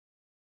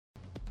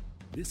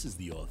This is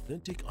the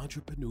Authentic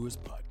Entrepreneurs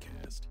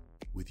Podcast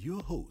with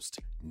your host,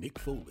 Nick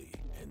Foley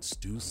and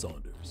Stu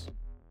Saunders.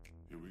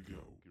 Here we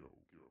go.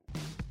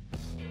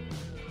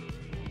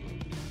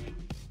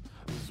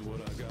 This is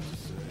what I got to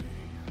say.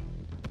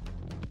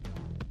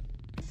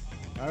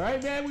 All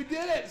right, man, we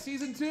did it.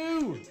 Season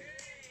 2.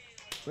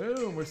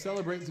 Boom. We're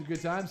celebrating some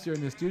good times here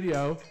in the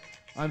studio.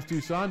 I'm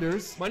Stu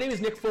Saunders. My name is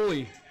Nick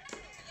Foley.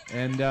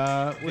 And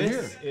we're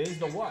This here. is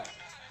the what?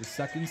 The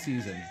second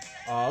season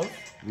Of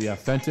The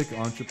Authentic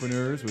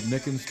Entrepreneurs with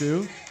Nick and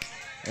Stu.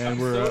 And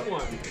episode we're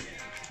 1.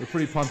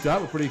 pretty pumped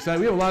up. We're pretty excited.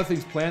 We have a lot of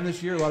things planned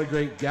this year, a lot of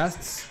great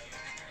guests.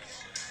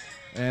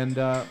 And it's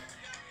going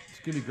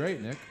to be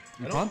great, Nick.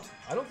 You pumped?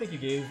 I don't think you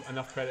gave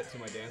enough credit to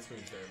my dance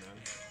moves there,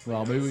 man.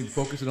 Well, maybe we can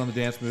focus it on the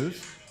dance moves.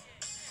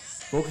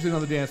 Focusing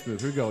on the dance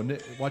moves. Here we go.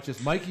 Nick, watch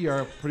this. Mikey,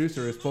 our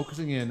producer, is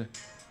focusing in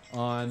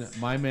on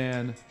my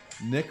man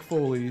Nick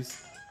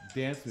Foley's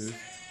dance moves.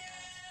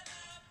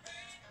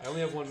 I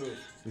only have one move,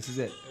 This is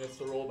it. and it's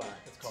the rollback.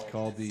 It's called.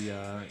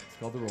 It's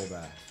called the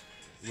rollback.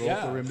 Roll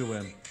Yeah. for rim to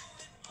win.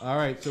 All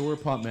right, so we're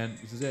pumped, man.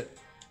 This is it.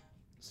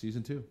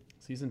 Season 2.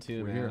 Season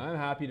 2, We're man. here. I'm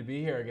happy to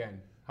be here again.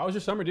 How was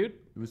your summer, dude?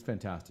 It was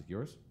fantastic.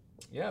 Yours?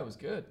 Yeah, it was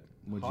good.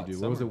 What Hot did you do?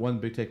 summer. What was the one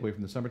big takeaway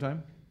from the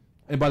summertime?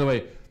 And by the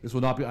way, this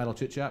will not be idle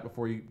chit chat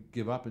before you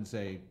give up and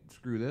say,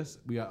 screw this.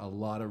 We got a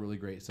lot of really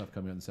great stuff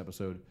coming on this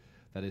episode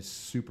that is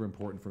super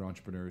important for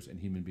entrepreneurs and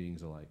human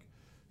beings alike.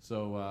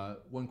 So,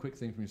 one quick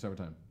thing from your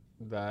summertime.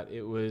 That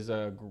it was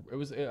the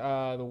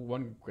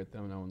one great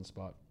them on the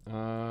spot.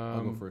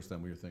 I'll go first then,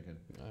 what you're thinking.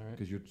 All right.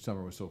 Because your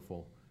summer was so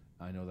full.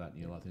 I know that, and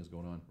you had a lot of things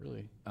going on.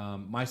 Really?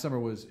 My summer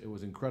was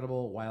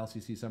incredible.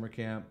 YLCC summer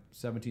camp,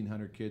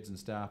 1,700 kids and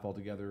staff all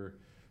together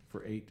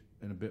for 8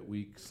 and a bit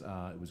weeks.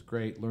 It was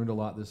great. Learned a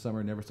lot this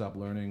summer. Never stopped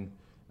learning.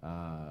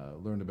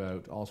 Learned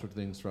about all sorts of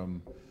things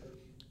from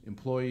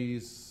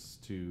employees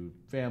to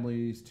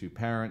families to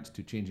parents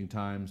to changing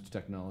times to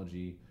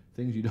technology.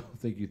 Things you don't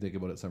think you think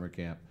about at summer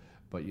camp,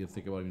 but you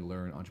think about it and you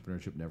learn.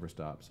 Entrepreneurship never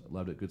stops.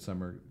 Loved it. Good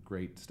summer.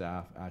 Great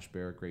staff. Ash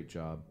Bear, great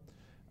job.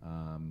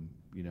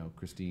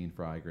 Christine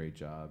Fry, great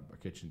job. Our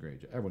kitchen,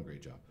 great job. Everyone,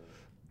 great job.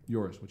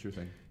 Yours, what's your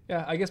thing?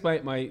 Yeah, I guess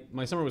my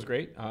summer was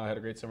great. I had a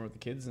great summer with the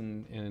kids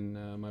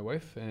and my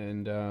wife,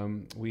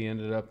 and we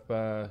ended up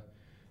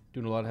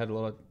doing a lot. Had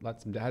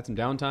some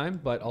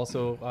downtime, but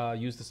also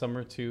used the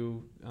summer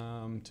to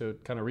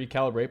kind of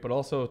recalibrate, but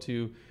also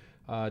to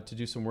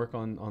do some work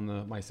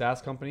on my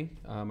SaaS company,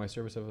 my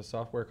service of a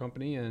software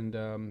company,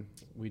 and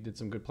we did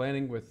some good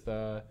planning with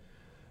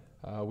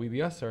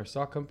WeBeUs, our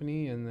stock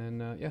company, and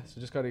then so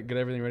just got to get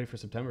everything ready for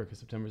September, because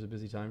September is a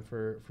busy time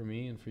for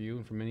me and for you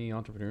and for many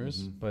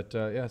entrepreneurs. Mm-hmm.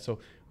 But so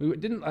I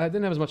didn't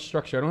have as much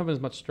structure. I don't have as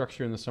much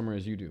structure in the summer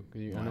as you do.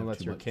 'Cause I know have that's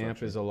too your much camp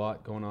structure. is a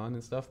lot going on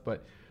and stuff,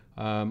 but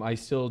I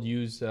still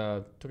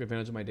took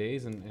advantage of my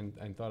days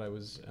and thought I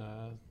was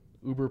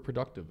uber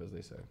productive, as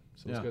they say.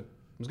 So it was Yeah. good.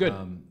 It was good.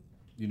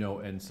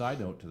 And side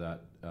note to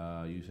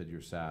that, you said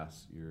your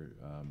SaaS, your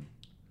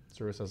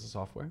Service as a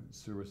software.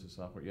 services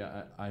software.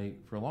 Yeah, I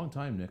for a long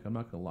time, Nick, I'm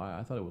not gonna lie,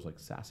 I thought it was like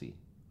SASE.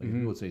 Like Mm-hmm.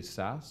 people would say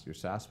SaaS, your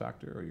SaaS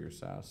factor or your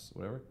SaaS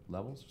whatever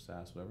levels,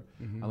 SaaS whatever.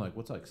 Mm-hmm. I'm like,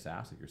 what's like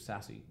SaaS? Like you're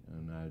sassy,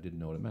 and I didn't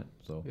know what it meant.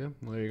 So Yeah,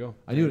 well, there you go.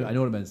 I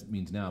know what it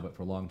means now, but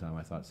for a long time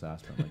I thought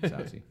SaaS meant like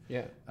sassy.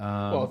 Yeah.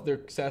 Um, Their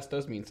SaaS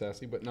does mean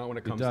sassy, but not when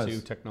it comes does.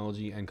 to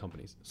technology and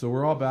companies. So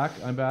we're all back.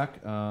 I'm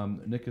back.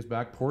 Nick is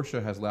back. Portia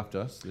has left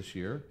us this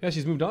year. Yeah,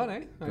 she's moved on,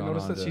 eh? I Gone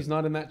noticed on that to- she's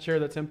not in that chair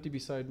that's empty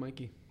beside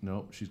Mikey.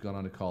 No, she's gone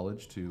on to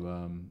college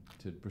to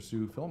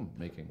pursue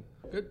filmmaking.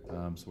 Good.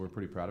 So we're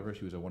pretty proud of her.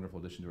 She was a wonderful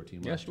addition to our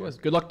team. Yeah, last she year. was.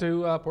 Good luck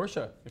to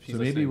Portia. If she's So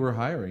maybe listening. we're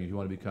hiring. If you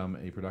want to become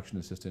a production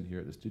assistant here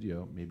at the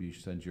studio, maybe you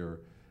should send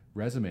your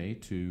resume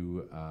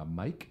to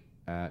Mike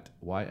at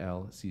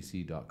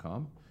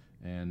ylcc.com,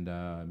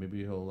 and maybe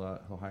he'll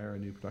hire a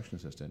new production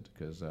assistant,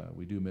 because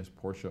we do miss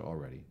Portia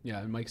already. Yeah,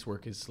 and Mike's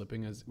work is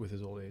slipping with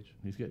his old age.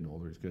 He's getting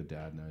older. He's got a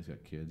dad now. He's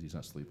got kids. He's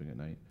not sleeping at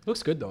night.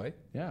 Looks good though, eh?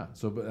 Yeah.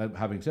 So, but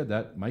having said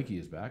that, Mikey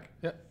is back.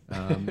 Yeah.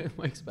 Um,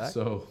 Mike's back.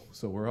 So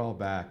we're all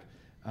back,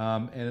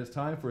 and it's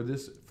time for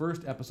this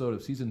first episode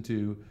of season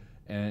 2,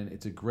 and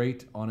it's a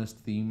great, honest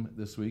theme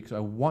this week. So I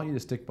want you to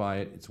stick by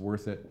it. It's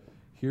worth it.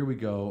 Here we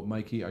go,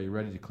 Mikey. Are you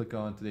ready to click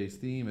on today's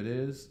theme? It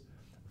is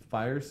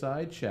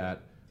Fireside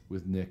Chat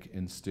with Nick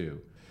and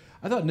Stu.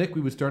 I thought, Nick, we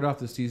would start off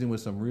this season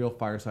with some real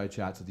fireside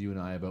chats with you and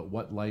I about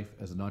what life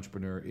as an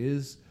entrepreneur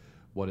is,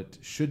 what it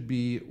should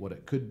be, what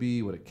it could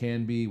be, what it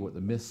can be, what the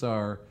myths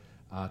are.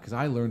 Because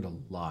I learned a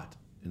lot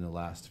in the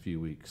last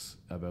few weeks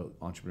about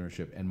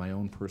entrepreneurship and my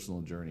own personal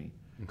journey.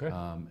 Okay.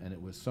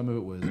 And some of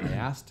it was I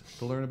asked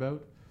to learn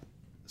about,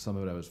 some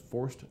of it I was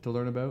forced to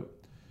learn about,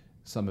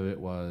 some of it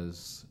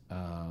was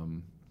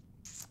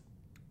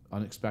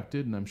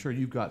unexpected, and I'm sure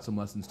you've got some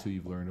lessons too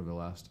you've learned over the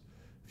last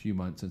few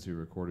months since we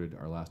recorded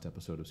our last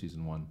episode of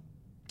season 1.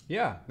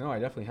 Yeah, no, I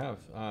definitely have.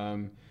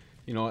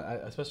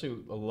 Especially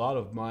a lot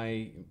of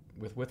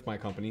with my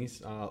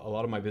companies, a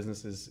lot of my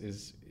business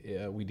is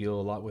we deal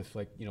a lot with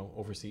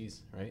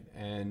overseas, right?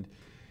 And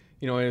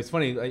You know, and it's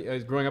funny. I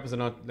was growing up as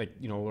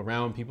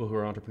around people who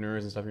are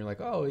entrepreneurs and stuff. And you're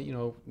like, oh, you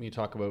know, when you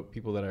talk about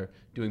people that are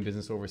doing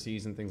business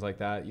overseas and things like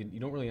that, you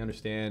don't really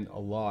understand a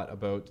lot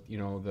about, you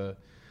know, the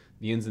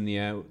ins and the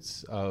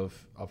outs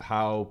of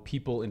how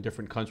people in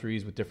different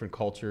countries with different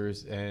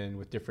cultures and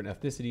with different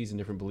ethnicities and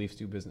different beliefs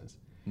do business.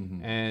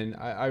 Mm-hmm. And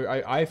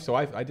I had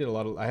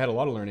a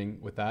lot of learning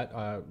with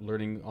that,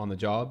 learning on the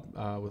job,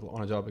 with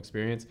on a job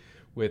experience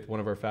with one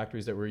of our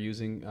factories that we're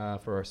using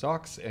for our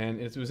socks. And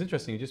it was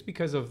interesting just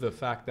because of the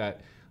fact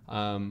that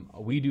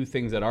we do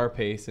things at our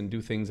pace and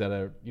do things at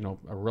a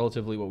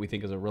relatively, what we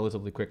think is a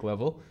relatively quick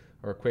level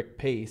or a quick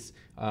pace.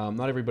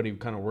 Not everybody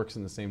kind of works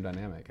in the same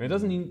dynamic. And it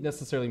doesn't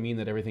necessarily mean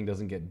that everything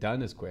doesn't get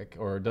done as quick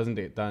or doesn't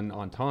get done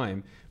on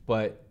time,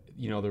 but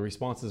you know, the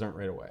responses aren't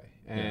right away.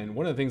 And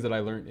one of the things that I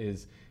learned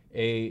is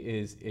A,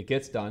 is it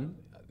gets done,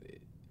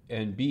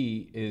 and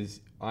B,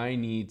 is I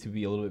need to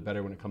be a little bit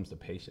better when it comes to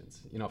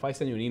patience. You know, if I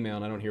send you an email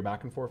and I don't hear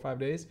back in 4 or 5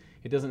 days,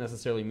 it doesn't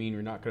necessarily mean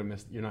you're not going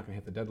to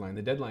hit the deadline.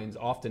 The deadline's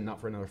often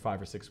not for another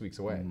 5 or 6 weeks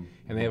away,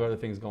 and they have other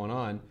things going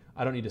on.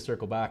 I don't need to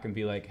circle back and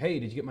be like, hey,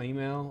 did you get my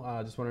email?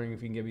 Just wondering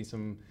if you can give me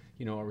some,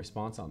 you know, a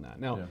response on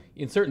that. Now,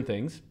 in certain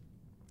things,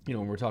 you know,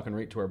 when we're talking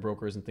right to our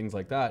brokers and things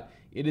like that,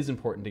 it is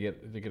important to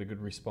get a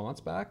good response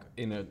back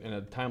in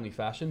a timely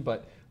fashion.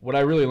 But what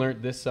I really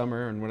learned this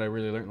summer and what I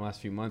really learned in the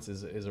last few months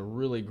is a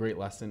really great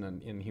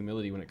lesson in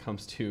humility when it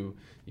comes to,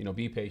 you know,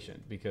 be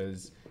patient,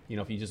 because, you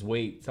know, if you just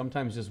wait,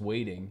 sometimes just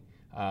waiting,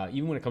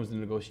 even when it comes to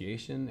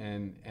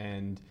negotiation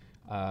and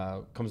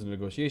comes to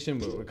negotiation,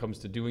 but when it comes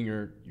to doing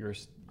your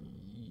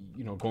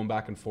you know, going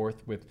back and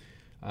forth with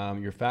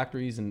your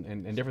factories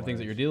and different things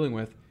that you're dealing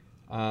with.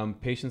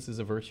 Patience is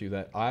a virtue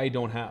that I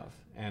don't have,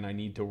 and I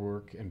need to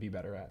work and be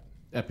better at.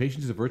 Yeah,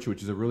 patience is a virtue,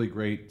 which is a really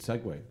great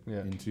segue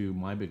into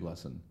my big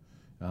lesson.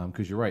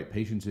 Because you're right,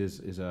 patience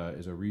is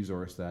a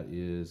resource that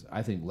is,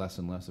 I think, less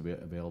and less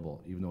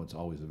available, even though it's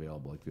always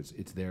available. Like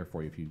it's there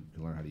for you if you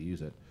can learn how to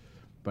use it.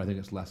 But I think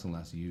it's less and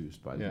less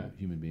used by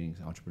human beings,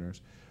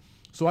 entrepreneurs.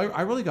 So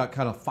I really got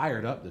kind of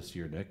fired up this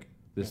year, Nick.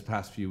 This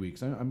past few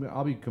weeks,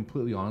 I'll be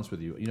completely honest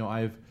with you. You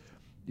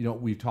know,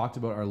 we've talked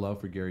about our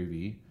love for Gary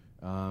Vee.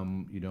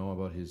 You know,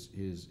 about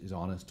his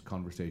honest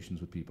conversations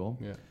with people.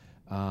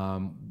 Yeah.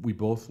 We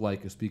both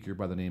like a speaker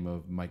by the name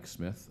of Mike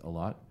Smith a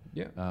lot.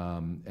 Yeah.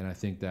 And I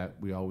think that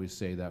we always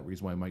say that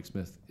reason why Mike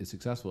Smith is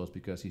successful is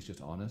because he's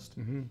just honest.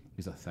 Mm-hmm.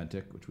 He's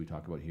authentic, which we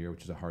talk about here,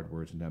 which is a hard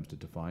word sometimes to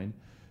define,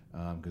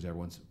 because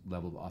everyone's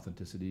level of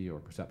authenticity or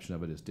perception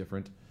of it is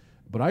different.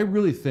 But I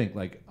really think,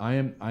 like,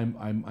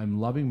 I'm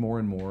loving more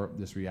and more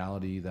this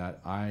reality that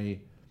I've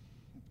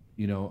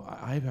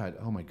had.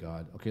 Oh my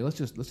God. Okay, let's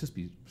just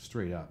be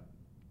straight up.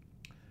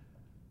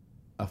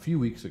 A few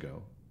weeks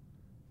ago,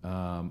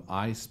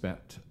 I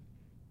spent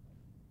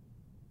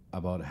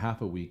about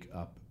half a week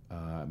up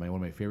at one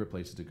of my favorite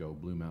places to go,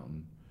 Blue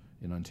Mountain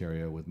in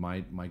Ontario, with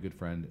my good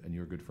friend and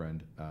your good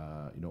friend,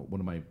 you know, one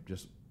of my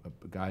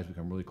guys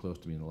become really close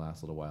to me in the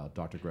last little while,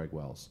 Dr. Greg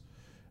Wells.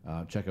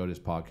 Check out his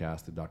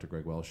podcast, The Dr.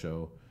 Greg Wells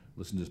Show.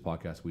 Listen to his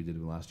podcast we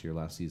did last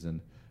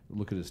season.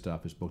 Look at his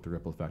stuff. His book, The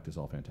Ripple Effect, is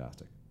all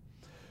fantastic.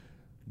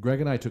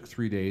 Greg and I took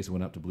 3 days and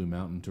went up to Blue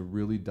Mountain to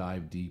really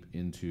dive deep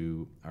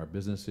into our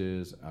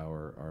businesses,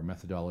 our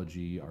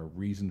methodology, our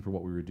reason for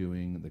what we were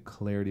doing, the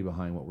clarity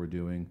behind what we're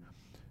doing,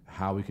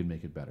 how we can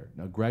make it better.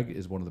 Now, Greg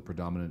is one of the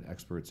predominant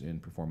experts in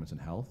performance and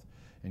health,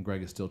 and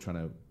Greg is still trying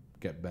to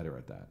get better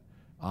at that.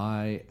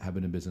 I have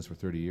been in business for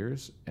 30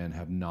 years and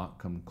have not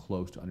come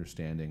close to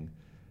understanding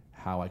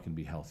how I can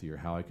be healthier,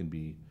 how I can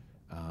be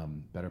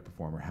better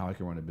performer, how I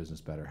can run a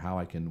business better, how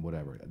I can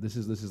whatever. This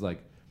is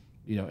like,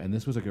 you know, and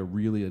this was like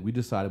we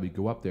decided we'd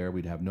go up there,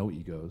 we'd have no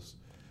egos.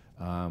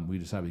 We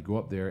decided we'd go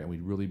up there and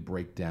we'd really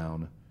break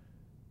down.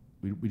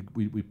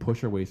 We'd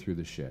push our way through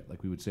the shit.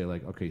 Like we would say,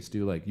 like, okay,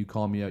 Stu, like you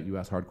call me out, you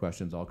ask hard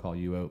questions, I'll call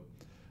you out,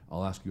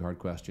 I'll ask you hard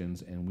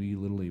questions. And we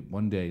literally,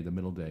 one day, the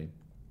middle day,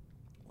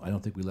 I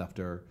don't think we left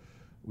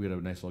we had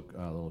a nice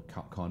little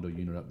condo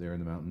unit up there in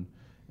the mountain.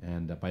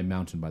 And by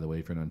mountain, by the way,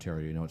 if you're in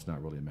Ontario, you know it's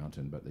not really a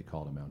mountain, but they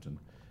call it a mountain.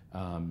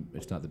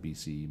 It's not the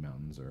BC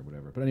mountains or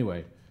whatever. But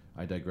anyway,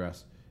 I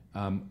digress.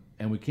 And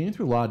we came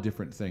through a lot of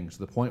different things to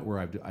the point where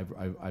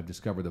I've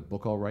discovered a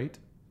book I'll write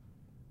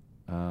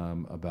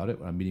about it.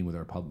 I'm meeting with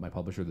my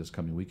publisher this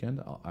coming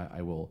weekend.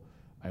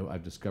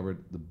 I've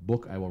discovered the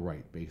book I will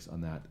write based on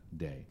that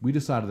day. We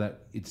decided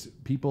that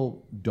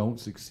people don't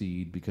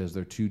succeed because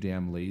they're too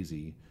damn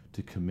lazy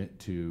to commit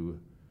to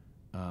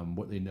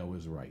what they know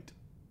is right.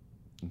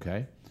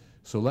 Okay,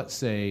 so let's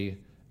say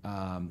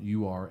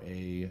you are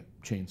a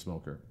chain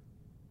smoker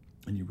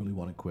and you really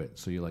want to quit.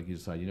 So you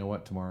decide, you know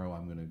what, tomorrow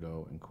I'm going to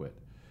go and quit.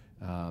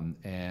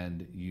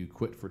 And you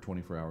quit for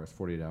 24 hours,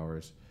 48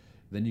 hours.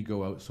 Then you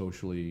go out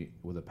socially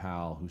with a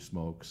pal who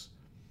smokes,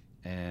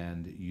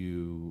 and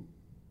you,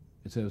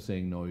 instead of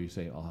saying no, you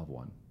say, I'll have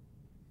one.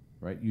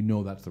 Right? You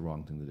know that's the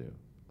wrong thing to do.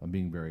 I'm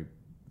being very,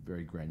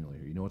 very granular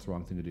here. You know what's the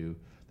wrong thing to do.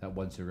 That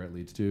one cigarette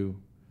leads to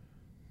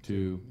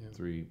 2,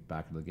 3,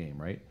 back into the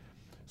game, right?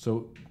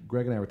 So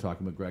Greg and I were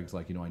talking, but Greg's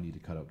like, you know, I need to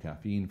cut out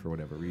caffeine for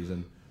whatever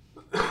reason.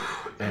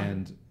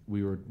 And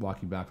we were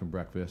walking back from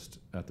breakfast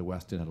at the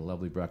Westin, had a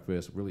lovely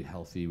breakfast, really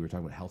healthy. We were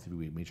talking about healthy.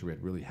 We made sure we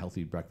had really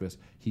healthy breakfast.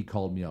 He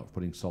called me out for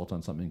putting salt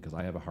on something because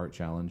I have a heart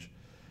challenge.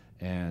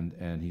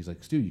 And he's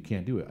like, Stu, you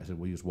can't do it. I said,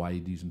 well, why are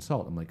you using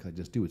salt? I'm like, I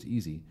just do. It's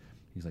easy.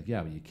 He's like,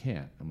 yeah, but you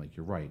can't. I'm like,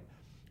 you're right.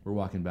 We're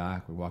walking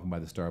back. We're walking by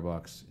the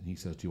Starbucks. And he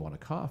says, do you want a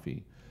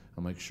coffee?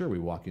 I'm like, sure. We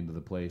walk into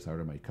the place. I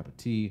order my cup of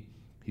tea.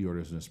 He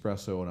orders an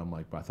espresso. And I'm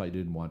like, but I thought you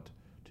didn't want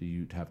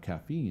to have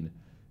caffeine.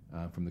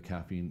 From the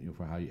caffeine,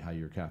 for how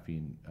your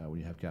caffeine, when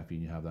you have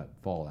caffeine, you have that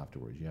fall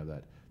afterwards. You have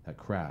that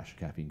crash,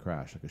 caffeine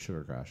crash, like a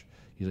sugar crash.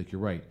 He's like,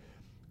 you're right.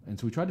 And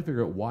so we tried to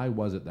figure out why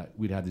was it that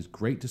we'd had these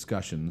great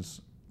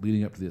discussions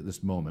leading up to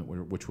this moment,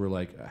 which were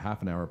like a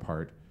half an hour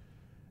apart.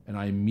 And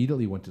I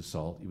immediately went to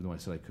salt, even though I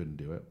said I couldn't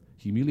do it.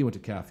 He immediately went to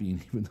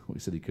caffeine, even though he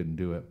said he couldn't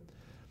do it.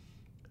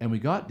 And we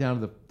got down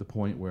to the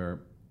point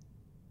where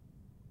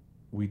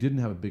we didn't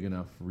have a big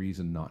enough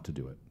reason not to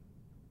do it.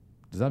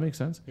 Does that make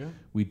sense? Yeah.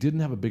 We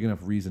didn't have a big enough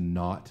reason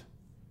not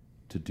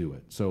to do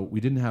it. So we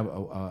didn't have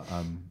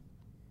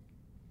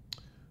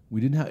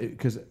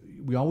because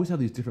we always have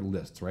these different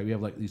lists, right? We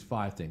have like these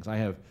 5 things. I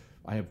have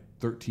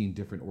 13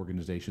 different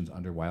organizations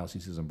under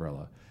YLCC's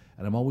umbrella,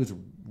 and I'm always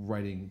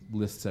writing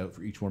lists out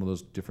for each one of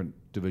those different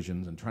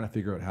divisions and trying to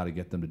figure out how to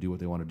get them to do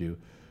what they want to do.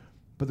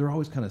 But they're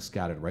always kind of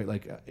scattered, right?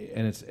 Like,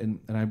 and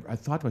I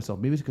thought to myself,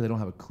 maybe it's because I don't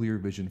have a clear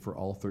vision for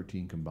all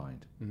 13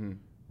 combined. Mm-hmm.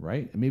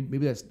 Right? And maybe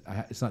that's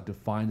it's not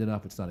defined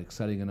enough. It's not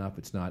exciting enough.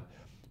 It's not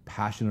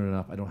passionate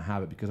enough. I don't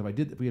have it because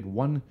if we had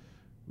one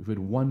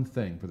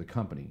thing for the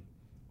company,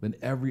 then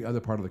every other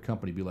part of the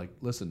company be like,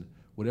 listen,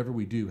 whatever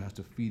we do has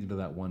to feed into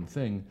that one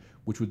thing,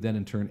 which would then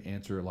in turn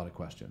answer a lot of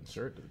questions.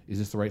 Sure. Is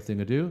this the right thing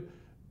to do?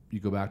 You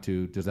go back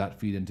to, does that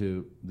feed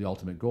into the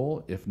ultimate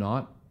goal? If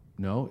not,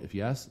 no. If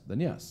yes, then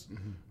yes.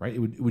 Mm-hmm. Right? It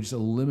would just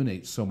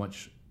eliminate so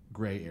much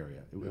gray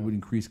area. It would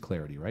increase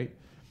clarity, right?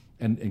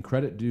 And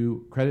credit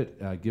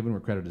given where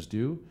credit is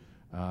due.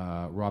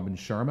 Robin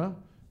Sharma,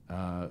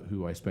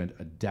 who I spent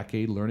a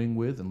decade learning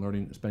with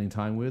and spending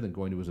time with and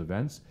going to his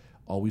events,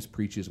 always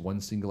preaches one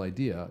single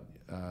idea,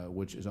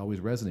 which has always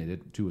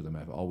resonated. 2 of them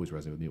have always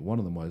resonated with me. One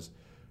of them was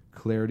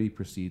clarity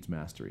precedes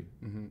mastery.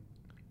 Mm-hmm.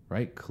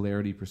 Right?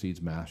 Clarity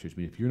precedes mastery.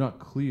 I mean, if you're not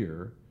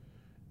clear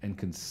and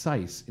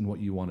concise in what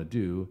you want to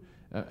do,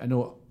 I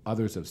know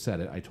others have said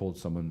it. I told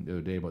someone the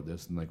other day about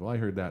this, and like, well, I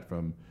heard that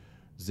from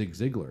Zig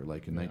Ziglar,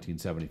 like in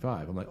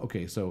 1975. I'm like,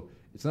 okay, so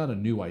it's not a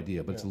new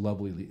idea, but it's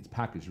lovely. It's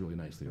packaged really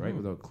nicely, right?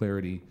 Without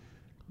clarity,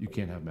 you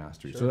can't have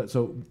mastery. Sure.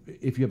 So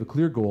if you have a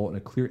clear goal and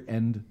a clear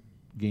end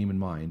game in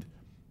mind,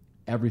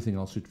 everything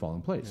else should fall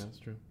in place. Yeah, that's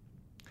true.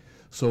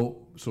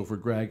 So for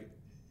Greg,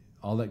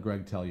 I'll let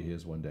Greg tell you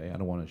his one day. I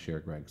don't want to share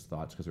Greg's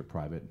thoughts because they're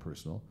private and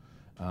personal.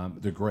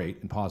 They're great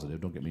and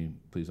positive.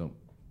 Please don't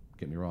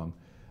get me wrong.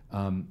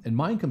 And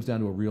mine comes down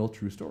to a real,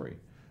 true story.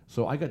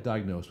 So I got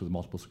diagnosed with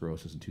multiple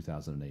sclerosis in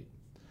 2008.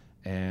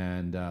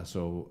 And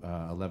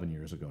 11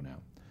 years ago now.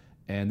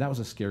 And that was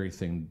a scary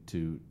thing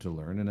to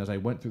learn. And as I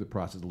went through the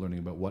process of learning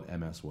about what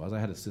MS was, I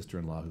had a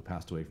sister-in-law who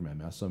passed away from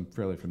MS, so I'm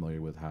fairly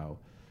familiar with how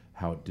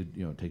it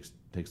did,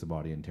 takes the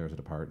body and tears it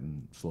apart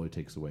and slowly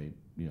takes away,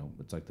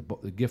 it's like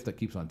the gift that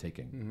keeps on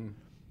taking. Mm-hmm.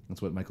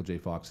 That's what Michael J.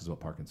 Fox says about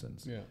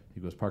Parkinson's. Yeah.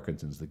 He goes,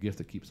 Parkinson's, the gift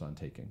that keeps on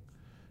taking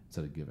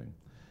instead of giving.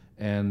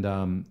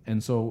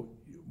 And so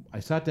I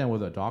sat down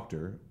with a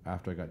doctor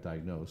after I got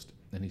diagnosed,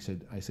 and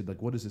I said,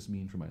 like, what does this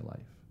mean for my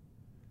life?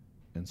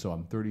 And so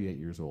I'm 38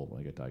 years old when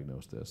I get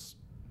diagnosed this,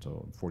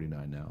 so I'm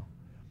 49 now.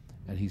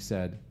 And he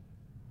said,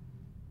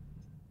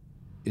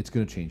 it's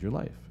going to change your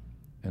life.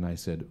 And I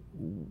said,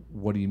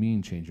 what do you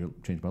mean change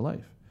my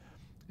life?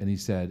 And he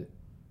said,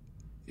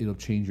 it'll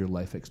change your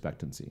life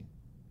expectancy.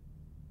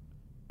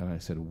 And I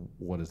said,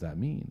 what does that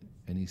mean?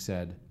 And he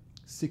said,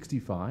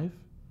 65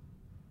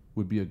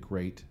 would be a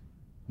great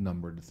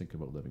number to think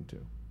about living to.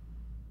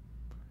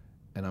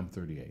 And I'm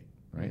 38,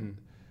 right? Mm-hmm.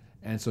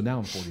 And so now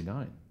I'm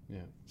 49. Yeah.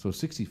 So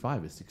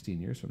 65 is 16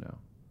 years from now.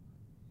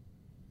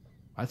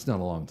 That's not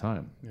a long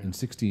time. Yeah. In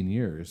 16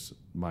 years,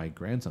 my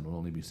grandson will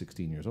only be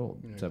 16 years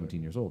old,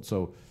 17 years old.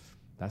 So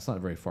that's not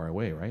very far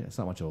away, right? It's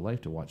not much of a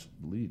life to watch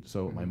lead.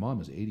 So my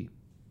mom is 80,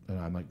 and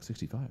I'm like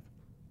 65.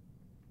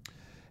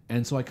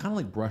 And so I kind of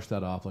like brushed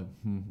that off, like,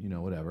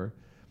 whatever.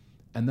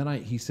 And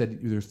then he said,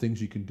 there's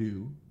things you can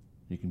do.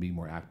 You can be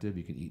more active.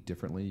 You can eat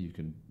differently. You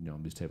can,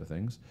 these type of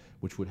things,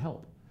 which would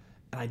help.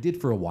 And I did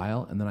for a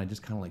while, and then I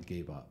just kind of like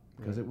gave up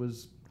because it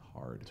was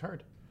hard. It's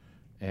hard.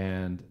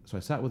 And so I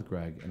sat with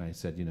Greg and I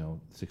said,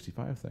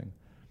 65 thing.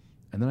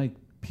 And then I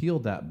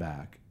peeled that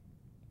back.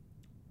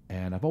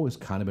 And I've always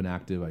kind of been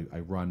active. I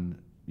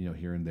run,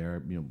 here and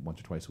there, once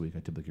or twice a week. I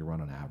typically run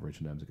on average.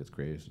 Sometimes it gets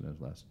greater,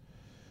 sometimes less.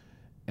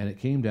 And it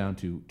came down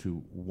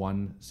to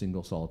one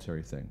single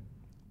solitary thing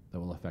that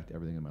will affect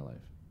everything in my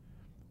life.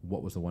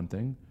 What was the one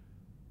thing?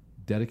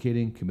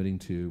 Committing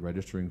to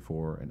registering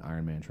for an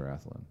Ironman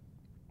triathlon.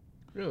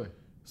 Really?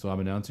 So I'm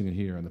announcing it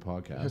here on the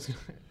podcast.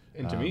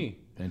 And to me.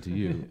 And to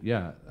you.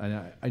 Yeah.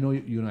 And I know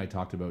you and I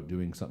talked about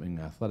doing something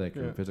athletic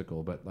or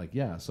physical, but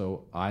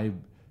so I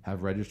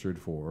have registered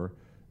for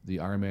the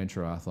Ironman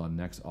triathlon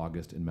next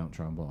August in Mount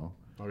Tremblant.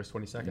 August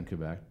in 22nd,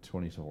 Quebec,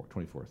 24th.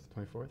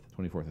 24th.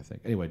 24th, I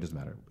think. Anyway, it doesn't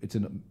matter. It's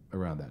in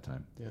around that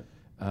time.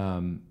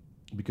 Yeah.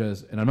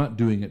 Because, and I'm not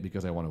doing it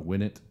because I want to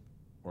win it,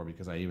 or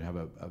because I even have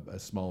a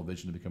small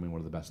vision of becoming one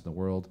of the best in the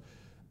world.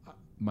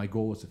 My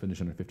goal is to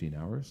finish under 15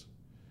 hours.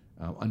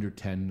 Under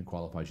 10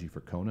 qualifies you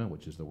for Kona,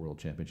 which is the World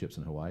Championships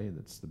in Hawaii.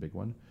 That's the big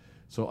one.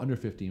 So under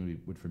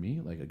 15 would for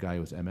me, like a guy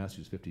who's MS,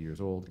 who's 50 years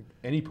old.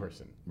 Any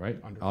person. Right?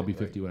 Under I'll be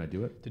 50, 50 when I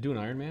do it. To do an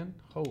Ironman?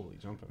 Holy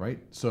jumping. Right?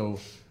 So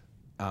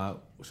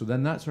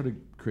then that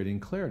started creating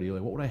clarity.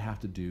 Like, what would I have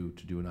to do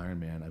an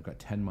Ironman? I've got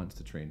 10 months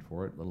to train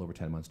for it, a little over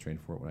 10 months to train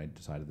for it when I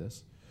decided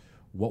this.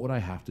 What would I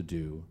have to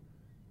do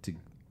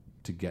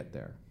to get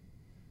there?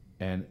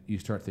 And you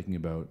start thinking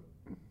about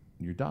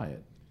your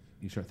diet.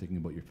 You start thinking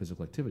about your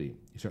physical activity.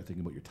 You start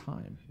thinking about your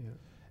time. Yeah.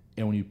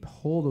 And when you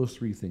pull those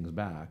three things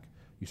back,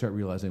 you start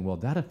realizing, well,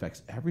 that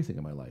affects everything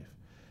in my life.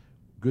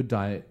 Good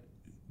diet,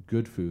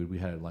 good food. We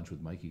had lunch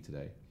with Mikey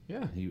today.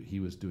 Yeah. He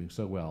was doing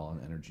so well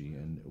on energy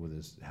and with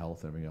his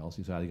health and everything else.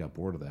 He said he got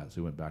bored of that, so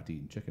he went back to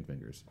eating chicken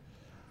fingers.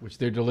 Which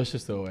they're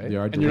delicious though, eh? They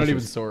are and you're not even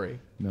delicious. sorry.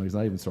 No, he's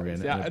not even sorry.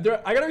 And, Yeah,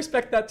 I gotta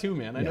respect that too,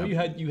 man. I know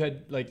Yeah.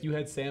 you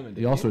had salmon.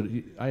 he also,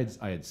 I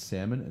had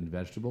salmon and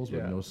vegetables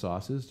with Yeah. no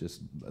sauces,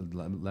 just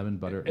lemon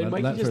butter, And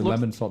Mikey just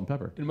lemon, salt, and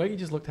pepper. And Mikey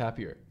just looked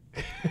happier.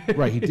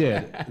 Right, he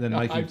did. Then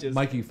No,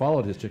 Mikey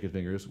followed his chicken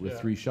fingers with Yeah.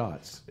 3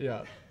 shots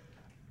Yeah.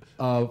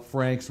 of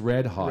Frank's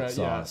Red Hot Red- yeah.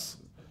 sauce.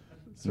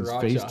 His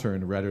Sriracha. face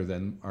turned redder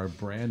than our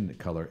brand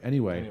color.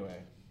 Anyway,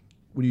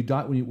 when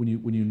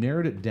you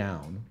narrowed it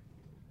down,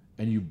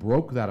 and you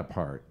broke that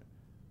apart,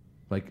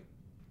 like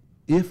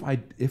if I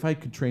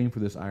could train for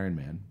this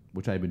Ironman,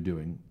 which I've been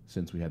doing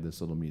since we had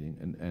this little meeting,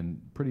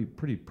 and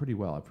pretty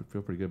well, I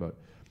feel pretty good about.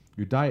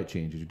 Your diet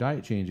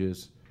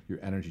changes, your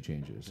energy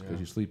changes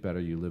because you sleep better,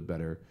 you live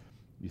better,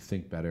 you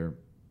think better,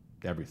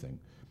 everything.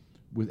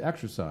 With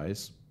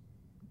exercise,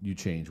 you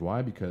change.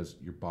 Why? Because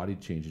your body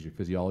changes, your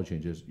physiology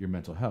changes, your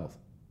mental health.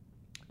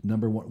 One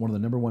of the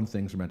number one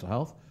things for mental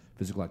health,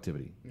 physical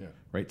activity. Yeah.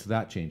 Right? So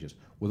that changes.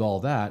 With all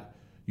that,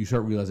 you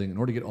start realizing in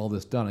order to get all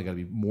this done, I got to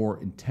be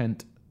more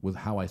intent with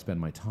how I spend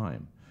my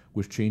time,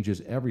 which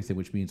changes everything,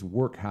 which means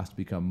work has to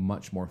become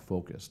much more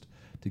focused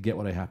to get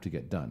what I have to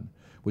get done,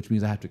 which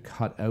means I have to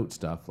cut out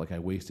stuff like I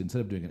wasted.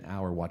 Instead of doing an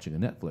hour watching a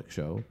Netflix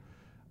show,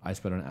 I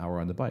spend an hour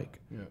on the bike,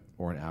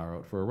 or an hour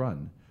out for a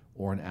run,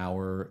 or an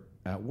hour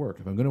at work.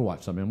 If I'm going to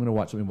watch something, I'm going to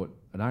watch something about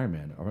an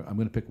Ironman, or I'm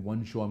going to pick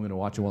one show I'm going to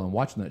watch, and while I'm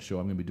watching that show,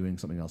 I'm going to be doing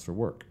something else for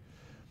work.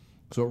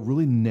 So it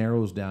really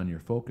narrows down your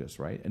focus,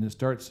 right? And it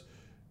starts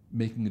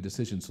making a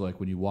decision. So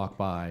like when you walk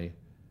by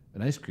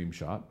an ice cream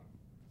shop,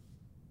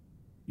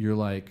 you're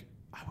like,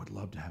 I would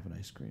love to have an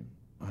ice cream.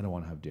 I don't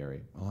want to have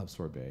dairy. I'll have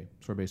sorbet.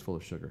 Sorbet's full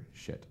of sugar.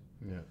 Shit.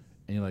 Yeah.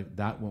 And you're like,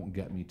 that won't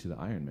get me to the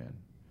Ironman.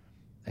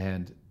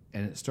 And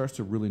it starts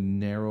to really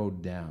narrow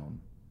down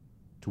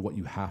to what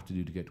you have to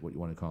do to get to what you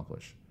want to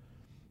accomplish.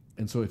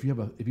 And so if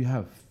you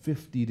have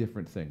 50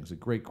 different things, a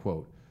great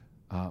quote,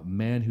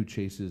 man who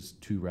chases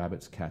 2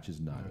 rabbits catches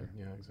neither.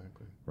 Yeah,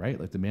 exactly. Right?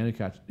 Like the man who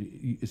catches,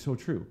 it's so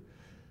true.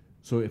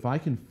 So if I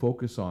can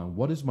focus on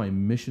what is my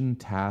mission,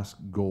 task,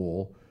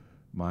 goal,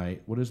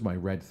 what is my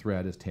red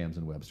thread, as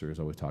Tamsin Webster has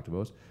always talked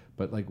about,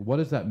 but like what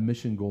is that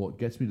mission goal? It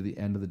gets me to the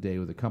end of the day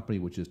with a company,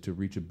 which is to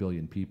reach 1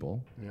 billion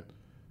people,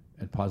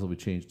 and positively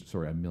change,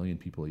 1 million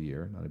people a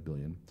year, not 1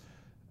 billion,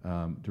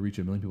 to reach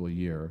 1 million people a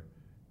year.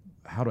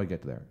 How do I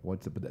get to there?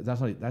 But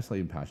that's not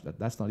even passionate.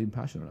 That's not even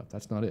passionate enough.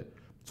 That's not it.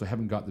 So I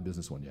haven't got the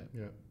business one yet.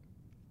 Yeah.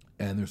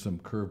 And there's some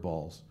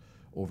curveballs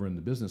over in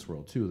the business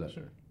world too that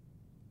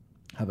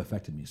have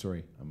affected me.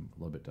 Sorry, I'm a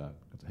little bit got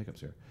the hiccups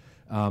here.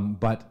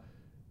 But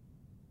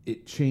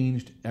it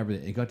changed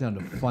everything. It got down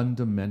to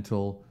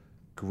fundamental,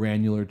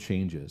 granular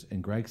changes.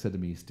 And Greg said to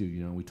me,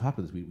 Stu, we talked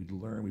about this. We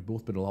learned. We've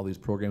both been to all these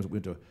programs. We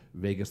went to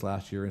Vegas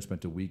last year and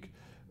spent a week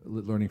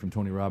learning from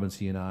Tony Robbins,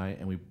 he and I,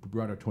 and we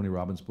brought our Tony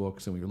Robbins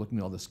books, and we were looking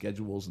at all the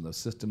schedules and the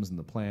systems and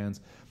the plans.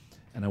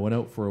 And I went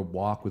out for a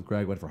walk with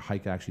Greg, went for a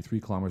hike, actually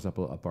 3 kilometers up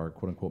our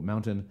quote-unquote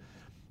mountain,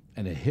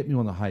 and it hit me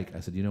on the hike. I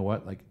said, you know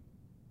what, like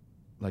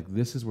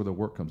this is where the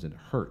work comes in. It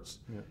hurts.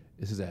 Yeah.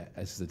 This is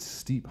a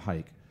steep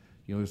hike.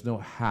 There's no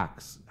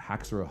hacks.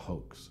 Hacks are a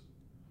hoax.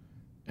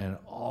 And it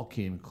all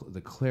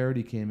the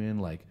clarity came in,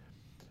 like,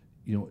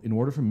 in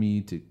order for me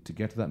to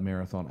get to that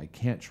marathon, I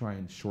can't try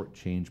and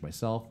shortchange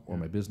myself or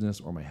my business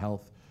or my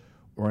health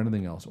or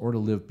anything else, or to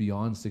live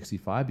beyond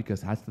 65, because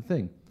that's the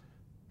thing.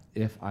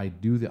 If I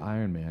do the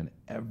Ironman,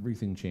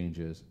 everything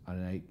changes,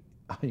 and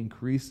I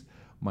increase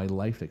my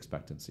life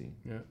expectancy.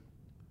 Yeah.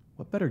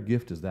 What better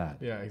gift is that?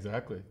 Yeah,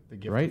 exactly. The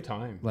gift Right? of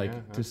time. Like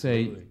Yeah, to say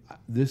absolutely.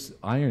 this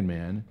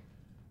Ironman,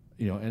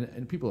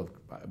 and people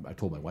I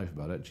told my wife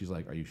about it, and she's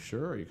like, "Are you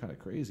sure? Are you kind of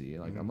crazy?"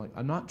 Like I'm like,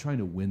 I'm not trying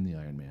to win the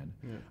Ironman.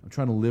 Yeah. I'm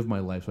trying to live my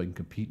life so I can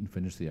compete and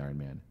finish the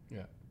Ironman.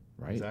 Yeah.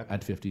 Right? Exactly.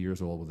 At 50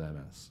 years old with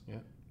MS. Yeah.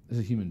 As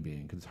a human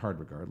being, because it's hard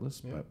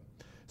regardless. Yeah. But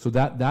so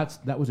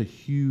that was a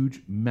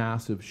huge,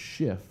 massive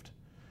shift.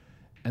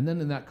 And then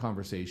in that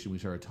conversation, we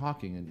started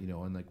talking, and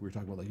and like we were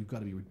talking about, like, you've got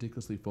to be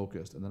ridiculously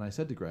focused. And then I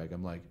said to Greg,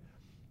 I'm like,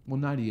 well,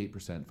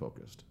 98%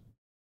 focused.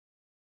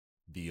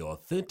 The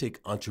Authentic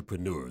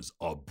Entrepreneurs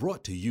are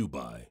brought to you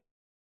by...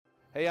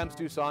 Hey, I'm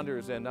Stu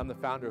Saunders, and I'm the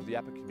founder of the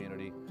Epic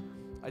Community.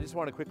 I just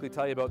want to quickly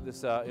tell you about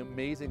this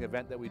amazing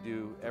event that we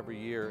do every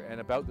year, and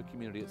about the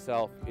community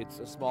itself. It's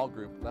a small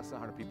group, less than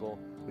 100 people.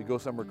 We go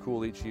somewhere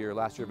cool each year.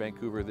 Last year,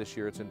 Vancouver. This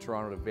year, it's in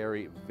Toronto, a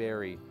very,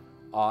 very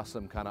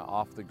awesome kind of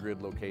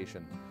off-the-grid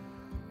location.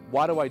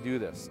 Why do I do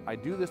this? I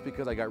do this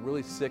because I got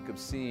really sick of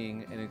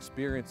seeing and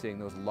experiencing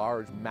those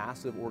large,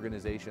 massive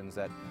organizations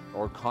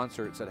or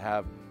concerts that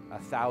have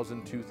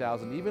 1,000,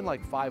 2,000, even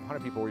like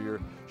 500 people, where you're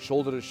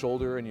shoulder to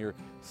shoulder and you're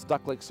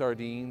stuck like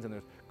sardines, and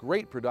there's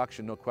great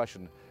production, no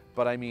question.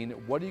 But I mean,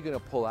 what are you going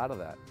to pull out of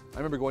that? I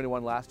remember going to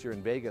one last year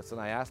in Vegas,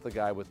 and I asked the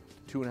guy with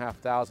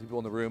 2,500 people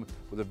in the room,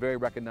 with a very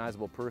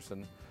recognizable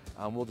person,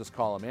 we'll just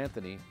call him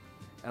Anthony,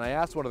 and I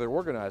asked one of their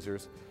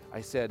organizers,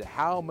 I said,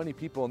 how many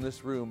people in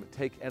this room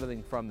take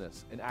anything from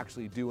this and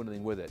actually do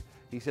anything with it?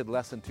 He said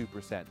less than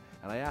 2%.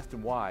 And I asked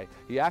him why.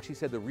 He actually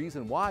said the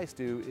reason why,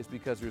 Stu, is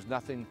because there's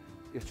nothing,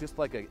 it's just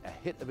like a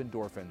hit of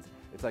endorphins.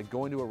 It's like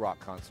going to a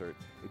rock concert.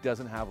 It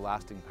doesn't have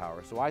lasting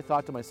power. So I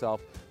thought to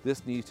myself,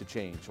 this needs to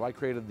change. So I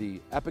created the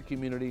Epic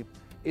Community.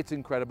 It's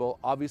incredible.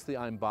 Obviously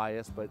I'm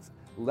biased, but it's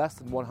less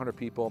than 100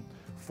 people,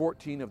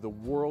 14 of the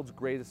world's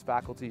greatest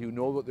faculty who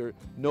know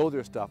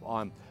their stuff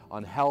on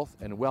health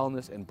and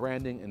wellness and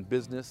branding and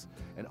business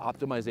and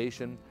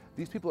optimization.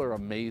 These people are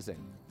amazing.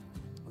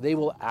 They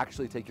will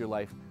actually take your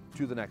life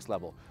to the next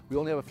level. We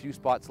only have a few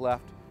spots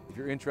left if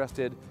you're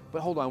interested,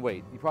 but hold on,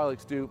 wait. You probably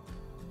like, Stu,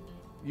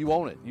 you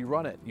own it, you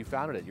run it, you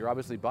founded it, you're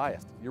obviously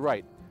biased. You're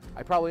right,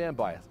 I probably am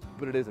biased,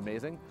 but it is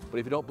amazing. But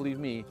if you don't believe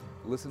me,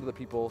 listen to the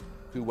people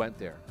who went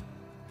there.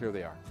 Here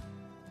they are.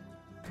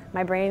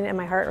 My brain and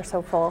my heart are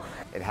so full.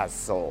 It has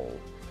soul.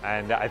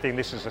 And I think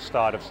this is the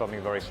start of something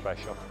very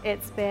special.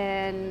 It's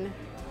been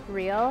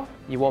real.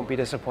 You won't be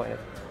disappointed.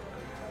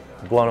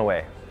 Blown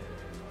away.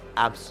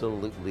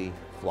 Absolutely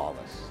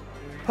flawless.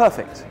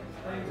 Perfect.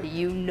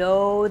 You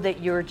know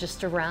that you're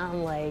just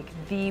around like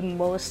the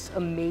most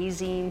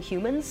amazing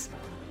humans.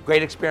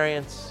 Great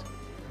experience,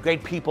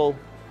 great people,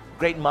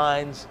 great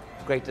minds,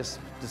 great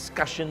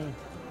discussion.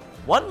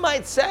 One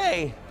might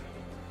say,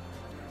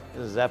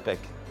 this is epic.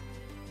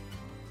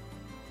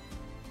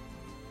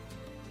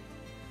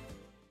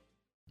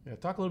 Yeah,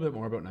 talk a little bit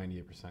more about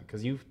 98%,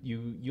 because you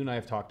and I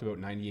have talked about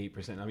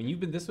 98%. I mean, you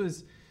did this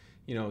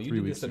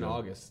in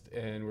August,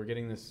 and we're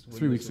getting this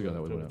 3 weeks ago.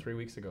 That was 3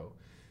 weeks ago.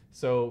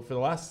 So for the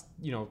last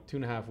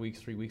 2.5 weeks,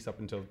 3 weeks up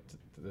until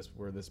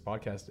where this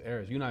podcast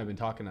airs, you and I have been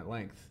talking at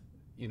length,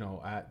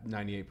 at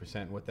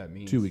 98%, what that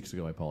means. 2 weeks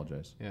ago, I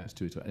apologize. Yeah, it's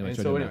 2 weeks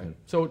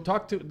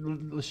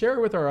ago. Share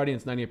with our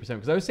audience 98%,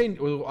 because I was saying,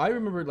 I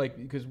remember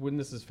because when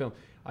this is filmed,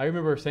 I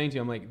remember saying to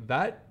you, I'm like,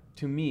 that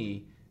to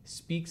me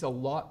speaks a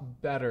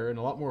lot better and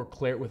a lot more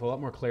with a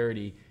lot more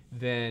clarity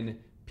than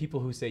people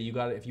who say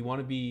if you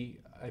want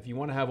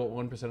to have what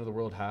 1% of the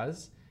world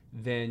has,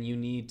 then you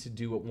need to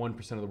do what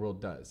 1% of the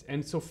world does.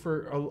 And so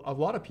for a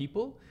lot of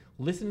people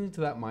listening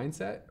to that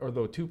mindset, or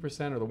the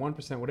 2% or the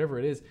 1%, whatever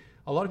it is,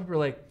 a lot of people are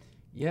like,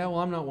 yeah, well,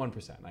 I'm not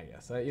 1%, I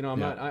guess.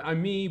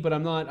 I'm me, but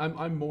I'm not.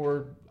 I'm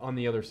more on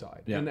the other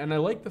side. Yeah. And I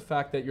like the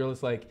fact that you're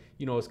just like,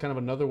 it's kind of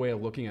another way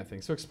of looking at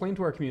things. So explain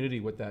to our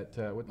community what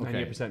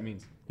 98%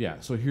 means. Yeah.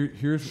 So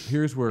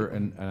here's where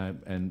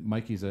and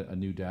Mikey's a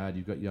new dad.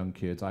 You've got young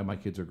kids. My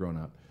kids are grown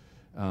up.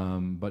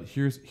 But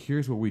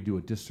here's where we do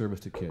a disservice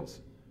to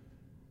kids.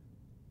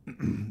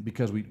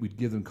 Because we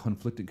give them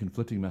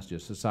conflicting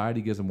messages.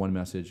 Society gives them one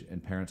message,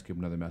 and parents give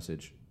another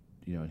message.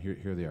 And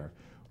here they are.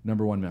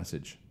 Number one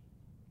message: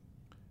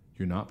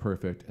 you're not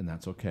perfect, and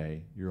that's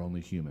okay. You're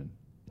only human.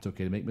 It's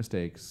okay to make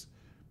mistakes.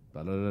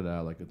 Blah, blah, blah,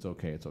 blah. Like, it's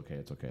okay.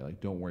 Like,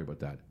 don't worry about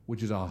that.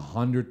 Which is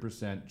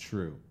 100%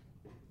 true.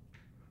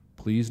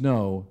 Please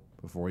know,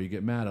 before you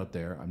get mad out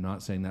there, I'm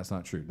not saying that's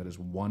not true. That is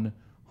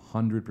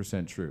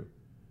 100% true.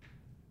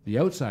 The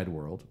outside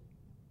world,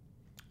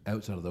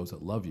 outside of those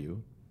that love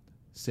you,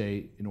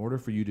 say, in order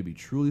for you to be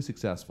truly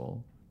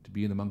successful, to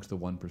be in amongst the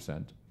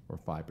 1% or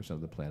 5%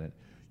 of the planet,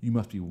 you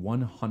must be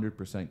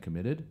 100%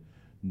 committed,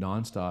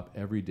 nonstop,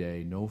 every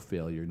day, no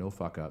failure, no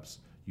fuck-ups.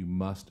 You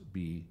must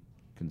be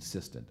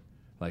consistent.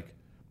 Like,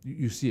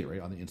 you see it, right,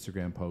 on the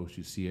Instagram post.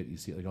 You see it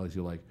like all these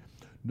people like,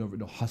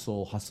 no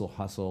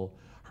hustle.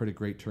 Heard a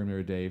great term the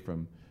other day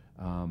from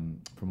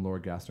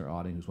Laura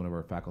Gassner-Otting, who's one of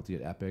our faculty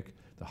at Epic,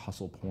 the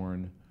hustle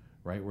porn,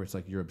 right? Where it's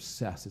like you're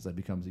obsessed. It's like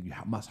becomes, you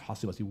must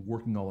hustle, you must be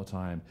working all the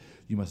time.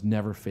 You must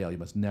never fail. You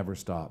must never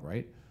stop,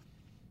 right?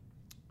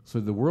 So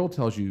the world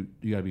tells you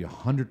you got to be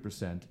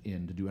 100%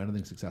 in to do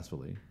anything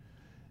successfully.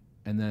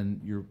 And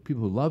then your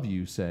people who love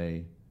you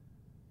say,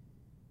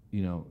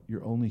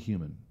 you're only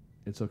human.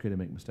 It's okay to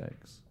make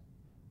mistakes.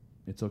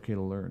 It's okay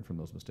to learn from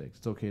those mistakes.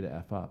 It's okay to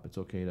F up. It's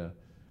okay.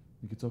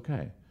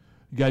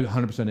 You got to be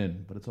 100%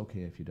 in, but it's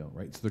okay if you don't,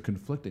 right? So they're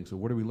conflicting. So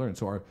what do we learn?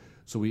 So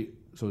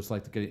it's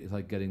like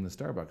getting the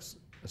Starbucks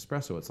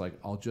espresso. It's like,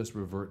 I'll just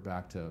revert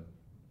back to,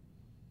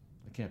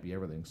 I can't be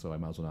everything, so I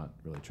might as well not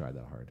really try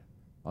that hard.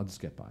 I'll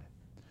just get by.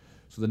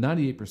 So the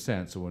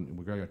 98%, so when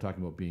we're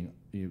talking about being,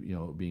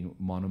 being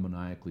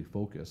monomaniacally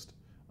focused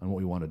on what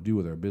we want to do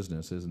with our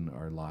businesses and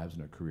our lives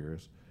and our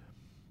careers.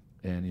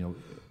 And, you know,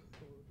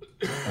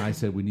 I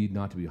said we need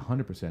not to be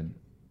 100%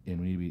 in,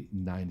 we need to be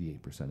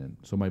 98% in.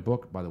 So my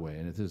book, by the way,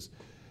 and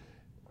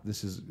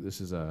this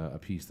is a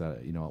piece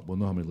that, you know, we'll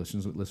know how many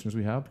listeners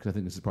we have, because I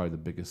think this is probably the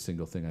biggest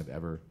single thing I've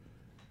ever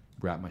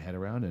wrapped my head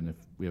around. And if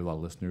we have a lot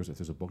of listeners, if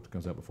there's a book that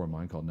comes out before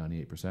mine called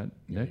 98%,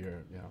 Nick,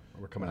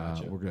 we're coming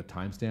at you. we're going to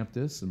timestamp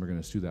this, and we're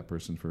going to sue that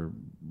person for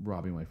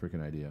robbing my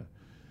freaking idea,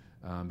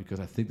 because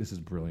I think this is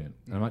brilliant.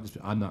 And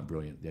I'm not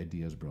brilliant. The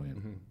idea is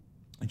brilliant.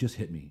 It just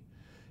hit me.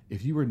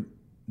 If you were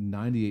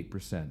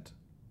 98%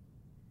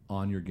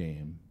 on your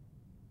game,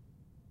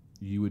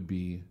 you would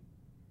be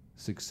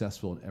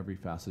successful in every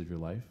facet of your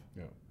life,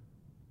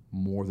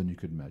 more than you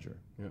could measure.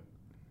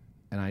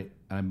 And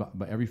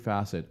by every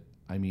facet,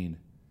 I mean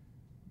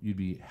you'd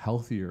be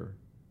healthier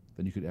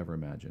than you could ever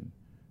imagine.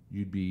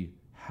 You'd be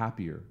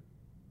happier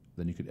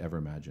than you could ever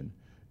imagine.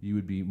 You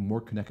would be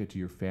more connected to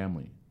your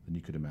family than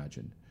you could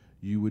imagine.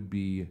 You would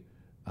be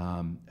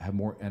have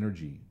more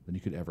energy than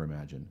you could ever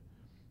imagine.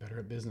 Better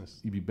at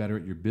business. You'd be better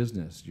at your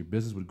business. Your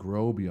business would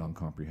grow beyond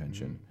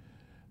comprehension.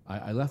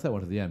 I left that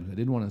one to the end because I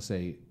didn't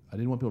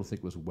want people to think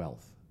it was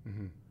wealth.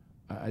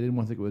 I didn't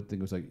want to think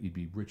it was like you'd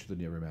be richer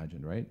than you ever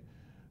imagined, right?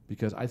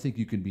 Because I think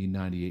you can be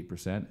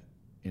 98%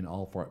 in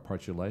all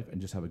parts of your life and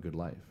just have a good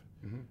life,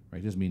 right?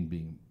 It doesn't mean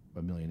being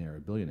a millionaire or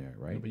a billionaire,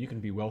 right? Yeah, but you can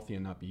be wealthy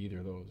and not be either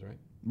of those, right?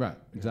 Right,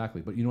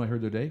 exactly. But you know what I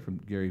heard the other day from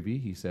Gary Vee?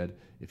 He said,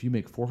 if you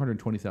make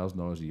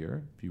 $420,000 a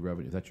year,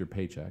 if that's your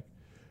paycheck,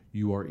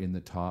 you are in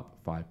the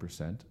top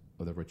 5%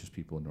 of the richest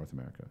people in North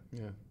America.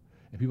 Yeah.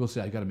 And people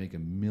say, I got to make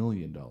 $1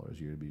 million a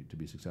year to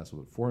be successful.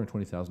 But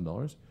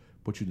 $420,000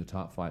 puts you in the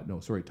top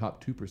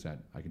 2%.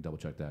 I can double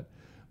check that.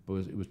 But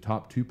it was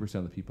top 2%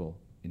 of the people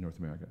in North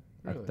America.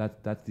 Really?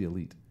 That's the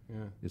elite.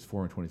 Yeah. It's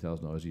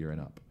 $420,000 a year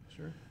and up.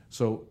 Sure.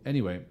 So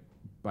anyway,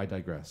 I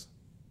digress.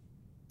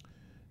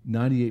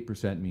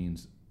 98%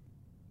 means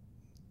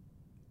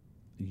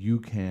you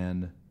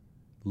can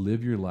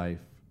live your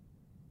life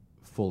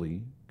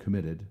fully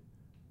committed,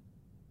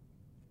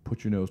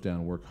 put your nose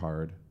down, work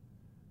hard,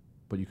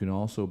 but you can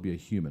also be a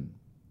human.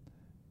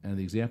 And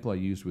the example I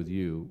used with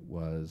you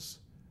was,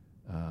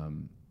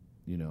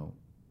 you know,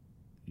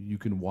 you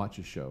can watch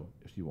a show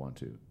if you want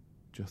to,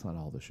 just not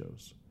all the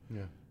shows.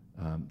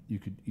 Yeah.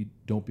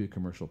 Don't be a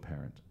commercial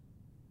parent,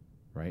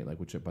 right? Like,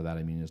 which by that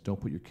I mean is don't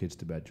put your kids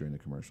to bed during the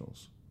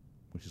commercials,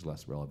 which is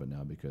less relevant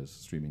now because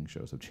streaming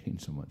shows have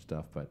changed so much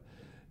stuff. But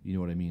you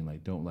know what I mean?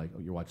 Like, don't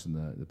you're watching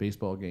the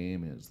baseball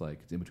game and it's like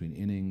it's in between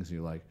innings. And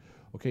you're like,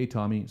 okay,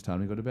 Tommy, it's time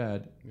to go to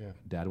bed. Yeah.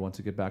 Dad wants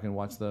to get back and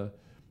watch the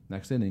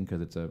next inning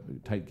because it's a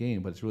tight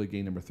game, but it's really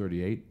game number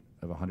 38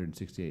 of a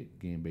 168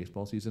 game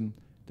baseball season.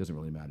 Doesn't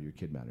really matter. Your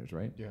kid matters,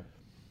 right? Yeah.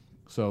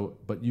 So,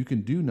 but you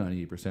can do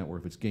 98% where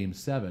if it's game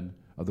 7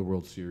 of the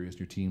World Series,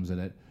 your team's in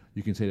it,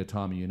 you can say to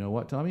Tommy, you know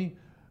what, Tommy,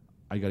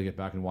 I got to get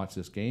back and watch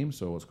this game,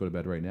 so let's go to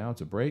bed right now.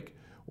 It's a break.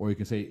 Or you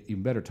can say,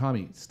 even better,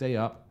 Tommy, stay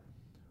up.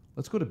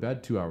 Let's go to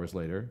bed 2 hours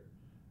later,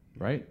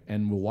 right?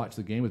 And we'll watch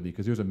the game with me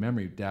because there's a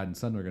memory Dad and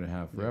son are going to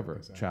have forever,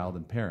 exactly. Child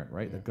and parent,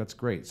 right? Yeah. That's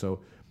great. So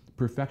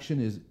perfection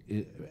is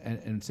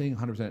and saying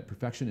 100%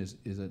 perfection is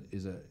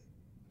it's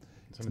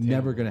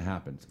never going to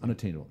happen. It's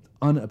unattainable. It's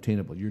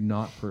unobtainable. You're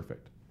not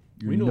perfect.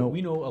 We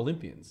know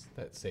Olympians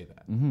that say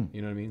that.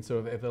 You know what I mean?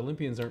 So if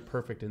Olympians aren't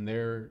perfect in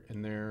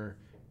their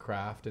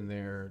craft and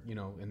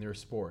in their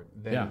sport,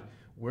 then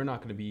we're not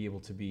going to be able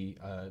to be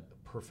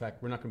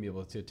perfect. We're not going to be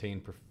able to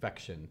attain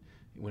perfection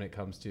when it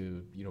comes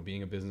to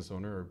being a business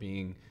owner or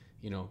being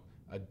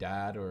a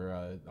dad or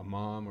a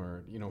mom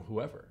or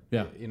whoever.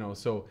 Yeah.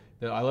 So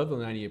I love the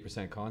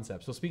 98%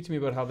 concept. So speak to me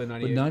about how the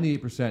 98%. But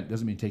 98%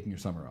 doesn't mean taking your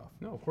summer off.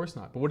 No, of course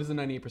not. But what does the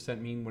 98%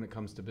 mean when it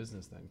comes to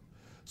business then?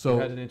 So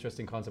you had an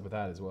interesting concept with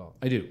that as well.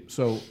 I do.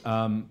 So,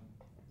 and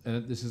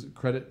this is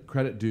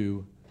credit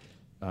due,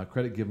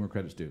 credit given where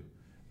credit's due.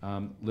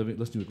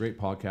 Listening to a great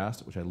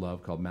podcast, which I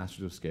love, called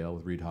Masters of Scale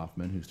with Reid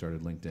Hoffman, who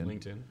started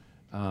LinkedIn.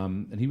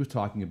 And he was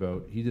talking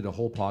about, he did a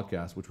whole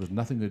podcast, which was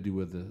nothing to do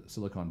with the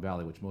Silicon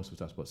Valley, which most of us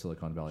talk about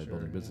Silicon Valley,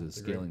 building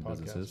businesses, scaling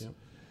businesses.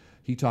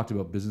 He talked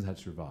about business that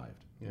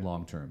survived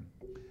long term.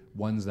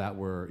 Ones that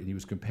were, and he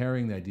was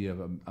comparing the idea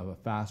of a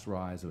fast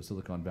rise of a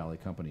Silicon Valley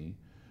company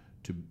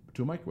to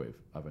a microwave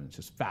oven. It's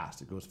just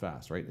fast. It goes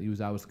fast, right?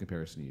 That was the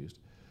comparison he used.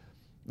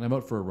 And I'm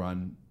out for a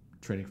run,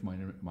 training for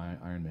my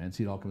Ironman.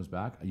 See, it all comes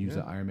back. I use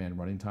the Ironman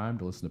running time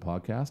to listen to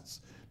podcasts,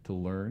 to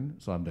learn.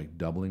 So I'm like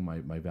doubling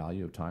my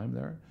value of time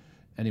there.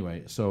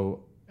 Anyway,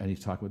 and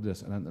he's talking about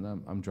this,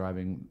 and I'm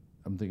driving.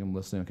 I'm thinking, I'm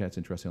listening. Okay, it's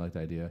interesting. I like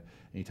the idea. And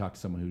he talked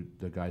to someone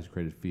the guys who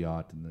created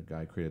Fiat, and the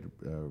guy created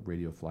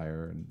Radio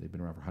Flyer, and they've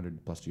been around for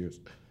 100+ years.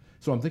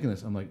 So I'm thinking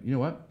this. I'm like, you know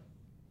what?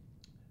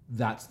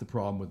 That's the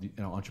problem with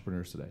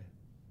entrepreneurs today.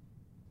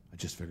 I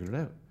just figured it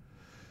out.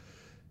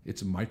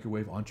 It's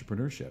microwave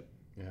entrepreneurship.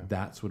 Yeah.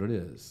 That's what it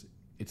is.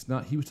 It's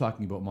not. He was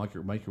talking about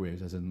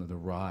microwaves as in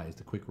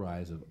the quick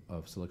rise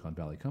of Silicon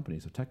Valley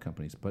companies, of tech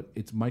companies. But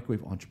it's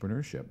microwave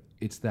entrepreneurship.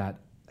 It's that.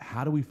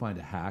 How do we find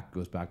a hack?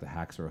 Goes back to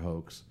hacks or a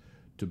hoax.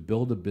 To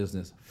build a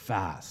business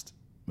fast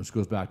which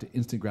goes back to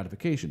instant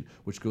gratification,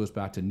 which goes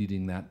back to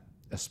needing that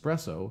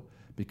espresso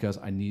because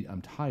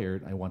I'm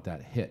tired, I want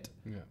that hit,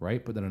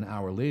 right? But then an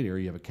hour later,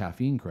 you have a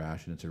caffeine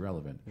crash and it's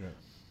irrelevant. Yeah.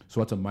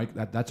 So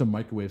that's a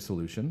microwave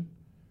solution,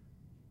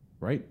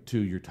 right, to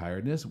your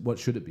tiredness. What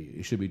should it be?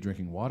 It should be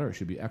drinking water. It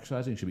should be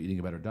exercising. It should be eating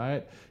a better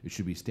diet. It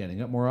should be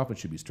standing up more often. It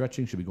should be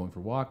stretching. It should be going for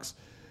walks.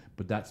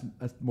 But that's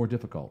more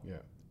difficult. Yeah.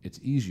 It's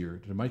easier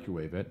to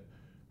microwave it,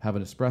 have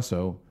an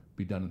espresso,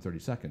 be done in 30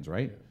 seconds,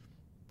 right? Yeah.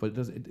 But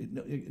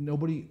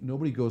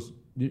nobody goes.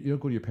 You don't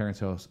go to your parents'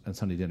 house on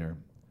Sunday dinner,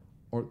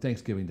 or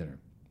Thanksgiving dinner.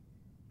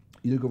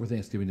 You don't go for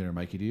Thanksgiving dinner,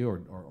 Mikey, do you,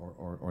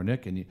 or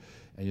Nick, and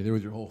you're there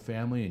with your whole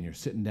family, and you're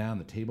sitting down,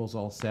 the table's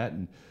all set,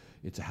 and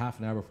it's a half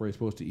an hour before you're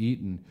supposed to eat,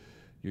 and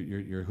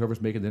you're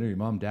whoever's making dinner, your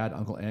mom, dad,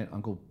 uncle, aunt,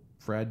 Uncle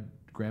Fred,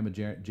 Grandma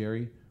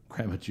Jerry,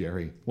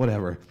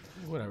 whatever,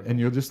 and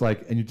you're just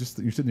like, you're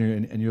sitting there,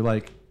 and you're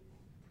like,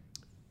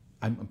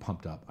 I'm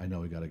pumped up. I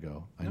know we got to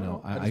go.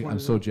 I'm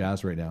so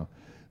jazzed right now.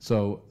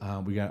 So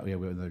we have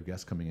another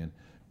guest coming in,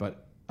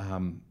 but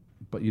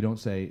you don't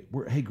say,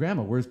 hey,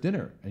 Grandma, where's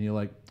dinner? And you're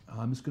like,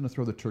 I'm just going to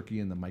throw the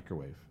turkey in the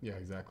microwave. Yeah,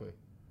 exactly.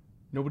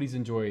 Nobody's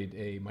enjoyed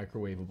a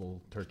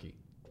microwavable turkey.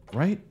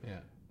 Right? Yeah.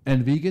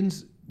 And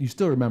vegans, you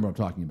still remember what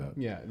I'm talking about.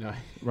 Yeah, no.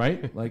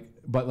 Right?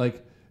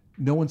 But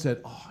no one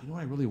said, oh, you know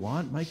what I really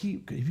want,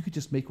 Mikey? If you could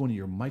just make one of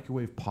your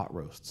microwave pot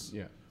roasts.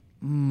 Yeah.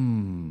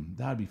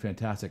 That'd be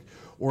fantastic.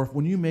 Or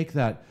when you make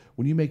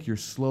your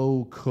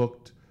slow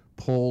cooked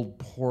pulled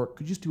pork,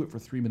 could you just do it for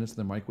 3 minutes in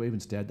the microwave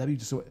instead? That'd be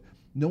just so.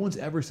 No one's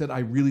ever said, I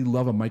really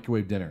love a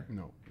microwave dinner.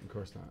 No, of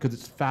course not. Because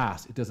it's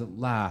fast, it doesn't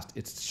last,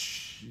 it's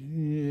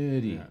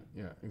shitty.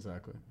 Yeah,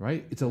 exactly.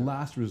 Right? It's a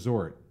last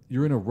resort.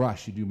 You're in a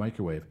rush, you do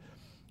microwave.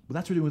 But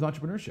that's what we're doing with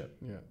entrepreneurship.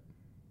 Yeah.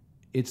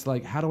 It's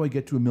like, how do I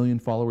get to 1 million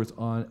followers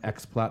on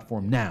X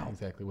platform now?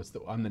 Exactly.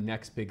 I'm the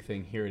next big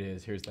thing. Here it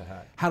is. Here's the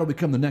hat. How do I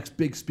become the next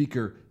big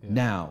speaker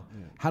now?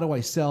 Yeah. How do I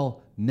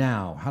sell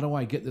now? How do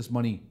I get this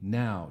money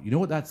now? You know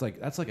what that's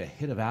like? That's like a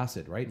hit of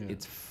acid, right? Yeah.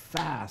 It's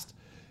fast,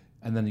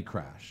 and then you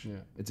crash. Yeah.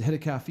 It's a hit of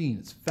caffeine.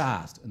 It's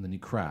fast, and then you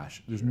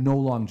crash. There's no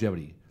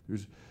longevity.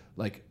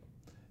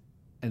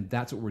 And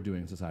that's what we're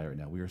doing in society right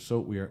now.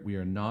 We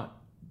are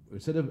not,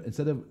 instead of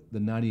the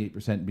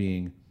 98%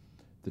 being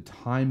the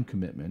time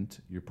commitment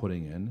you're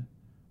putting in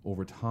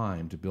over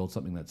time to build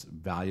something that's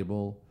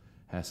valuable,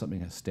 has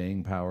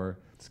staying power,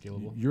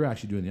 scalable. You're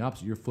actually doing the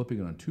opposite. You're flipping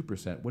it on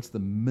 2%. What's the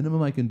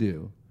minimum I can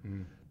do,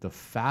 the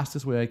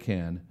fastest way I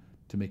can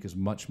to make as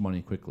much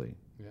money quickly?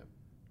 Yeah.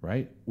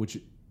 Right? Which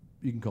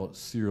you can call it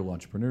serial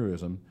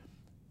entrepreneurism,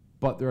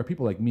 but there are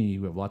people like me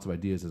who have lots of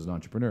ideas as an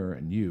entrepreneur,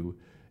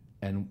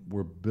 and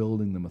we're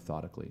building them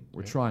methodically.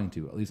 We're trying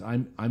to. At least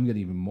I'm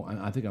getting even more.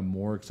 I think I'm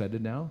more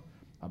excited now.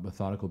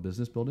 Methodical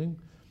business building,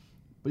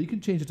 but you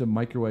can change it to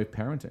microwave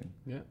parenting.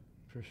 Yeah,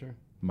 for sure.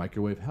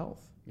 Microwave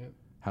health. Yeah.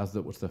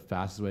 What's the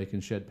fastest way I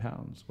can shed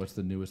pounds? What's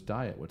the newest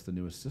diet? What's the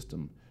newest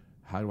system?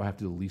 How do I have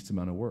to do the least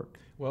amount of work?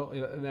 Well,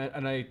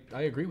 and I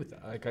agree with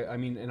that.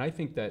 And I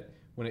think that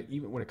when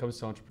it comes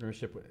to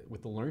entrepreneurship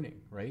with the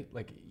learning, right?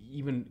 Like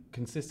even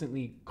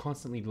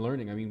constantly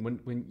learning. I mean,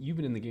 when you've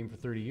been in the game for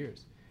 30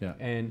 years,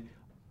 and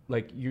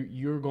like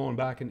you're going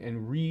back and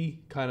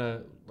kind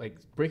of like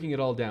breaking it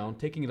all down,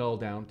 taking it all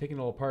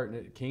apart, and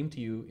it came to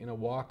you in a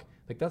walk.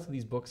 Like that's how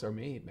these books are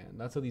made, man.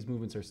 That's how these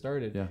movements are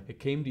started. Yeah. It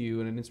came to you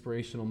in an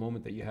inspirational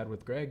moment that you had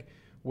with Greg,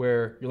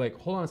 where you're like,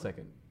 hold on a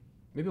second,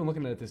 maybe I'm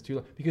looking at this too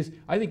long. Because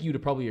I think you'd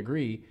probably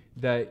agree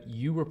that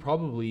you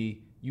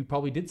probably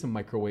did some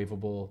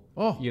microwavable,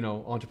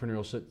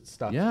 entrepreneurial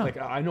stuff. Yeah. Like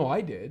I know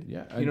I did.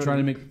 Yeah. I'm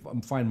trying to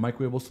find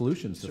microwavable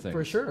solutions to things.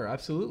 For sure,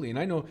 absolutely. And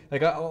I know,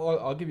 like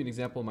I'll give you an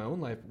example in my own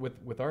life with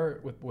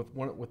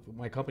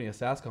my company, a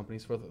SaaS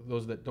companies. For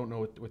those that don't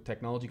know, with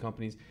technology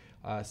companies,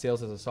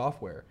 sales as a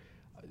software.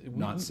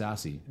 Not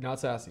sassy,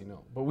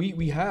 no. But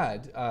we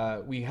had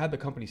the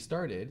company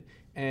started,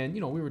 and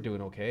we were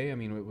doing okay. I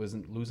mean, it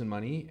wasn't losing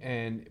money,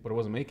 but it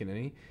wasn't making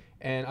any.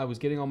 And I was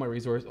getting all my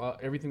resources,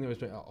 everything that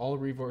was, all the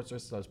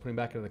resources I was putting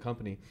back into the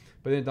company.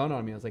 But then it dawned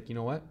on me, I was like, you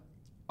know what?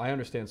 I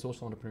understand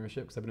social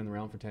entrepreneurship because I've been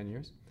around for 10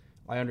 years.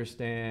 I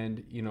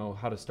understand,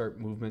 how to start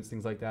movements,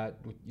 things like that.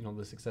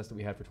 The success that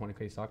we had for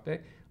 20K Stock Day.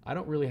 I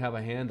don't really have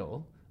a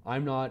handle.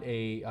 I'm not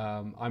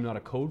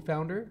a code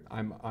founder.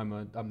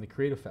 I'm the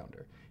creative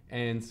founder.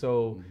 And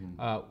so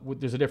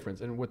there's a difference.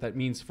 And what that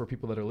means for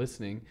people that are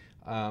listening,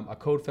 a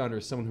code founder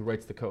is someone who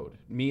writes the code.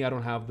 Me, I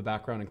don't have the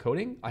background in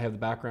coding. I have the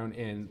background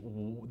in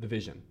the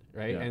vision,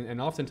 right? Yeah. And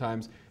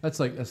oftentimes... That's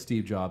like a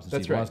Steve Jobs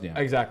and Steve Wozniak.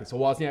 Exactly. So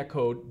Wozniak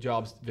code,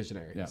 Jobs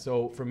visionary. Yeah.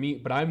 So for me,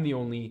 but I'm the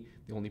only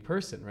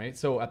person, right?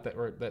 So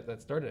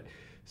that started it.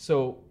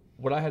 So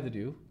what I had to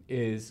do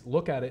is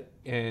look at it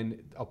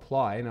and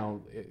apply. Now,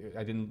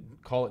 I didn't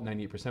call it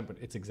 98%, but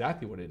it's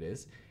exactly what it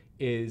is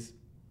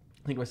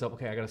think to myself,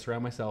 okay, I got to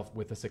surround myself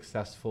with a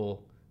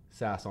successful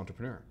SaaS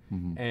entrepreneur.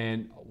 Mm-hmm.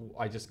 And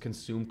I just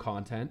consume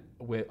content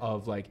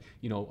of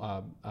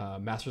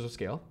Masters of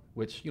Scale,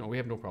 which, we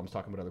have no problems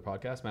talking about other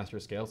podcasts.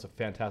 Masters of Scale is a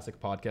fantastic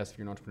podcast if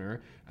you're an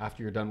entrepreneur.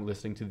 After you're done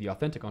listening to The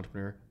Authentic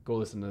Entrepreneur, go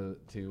listen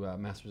to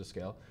Masters of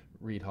Scale,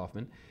 Reid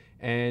Hoffman.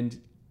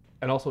 And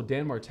And also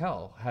Dan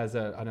Martell has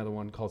another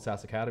one called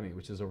SAS Academy,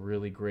 which is a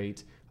really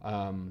great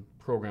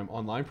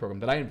online program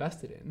that I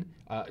invested in.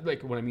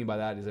 Like what I mean by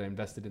that is I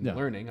invested in the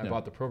learning. I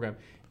bought the program,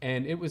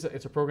 and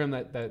it's a program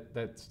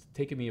that's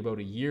taken me about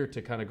a year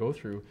to kind of go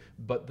through.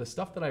 But the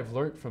stuff that I've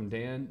learned from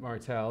Dan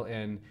Martell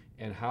and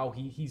how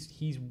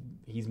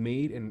he's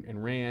made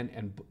and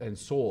ran and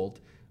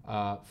sold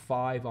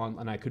 5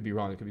 and I could be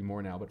wrong, it could be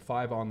more now, but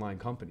 5 online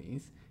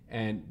companies,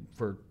 and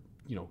for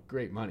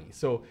great money.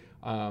 So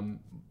I'm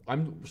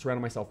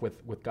surrounding myself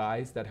with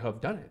guys that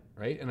have done it,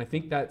 right? And I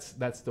think that's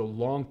the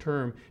long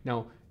term.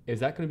 Now, is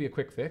that going to be a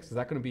quick fix? Does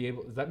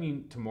that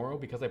mean tomorrow,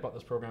 because I bought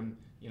this program,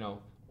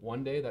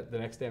 one day, that the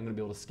next day I'm going to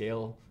be able to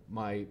scale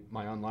my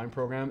online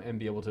program and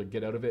be able to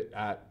get out of it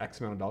at X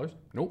amount of dollars?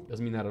 Nope,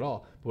 doesn't mean that at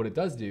all. But what it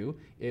does do,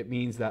 it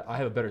means that I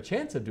have a better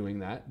chance of doing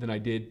that than I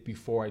did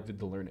before I did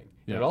the learning.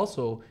 Yeah. And it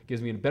also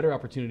gives me a better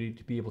opportunity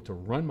to be able to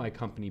run my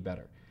company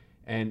better,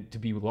 and to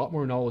be a lot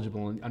more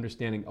knowledgeable and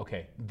understanding,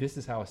 okay, this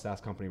is how a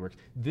SaaS company works.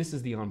 This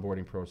is the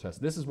onboarding process.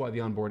 This is why the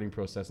onboarding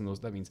process, and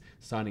that means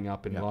signing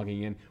up and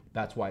logging in.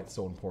 That's why it's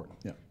so important,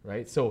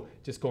 right? So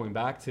just going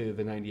back to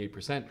the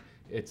 98%,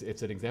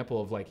 it's an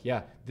example of like,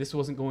 this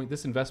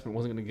investment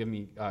wasn't going to give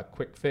me a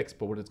quick fix,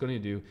 but what it's going to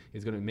do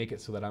is going to make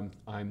it so that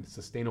I'm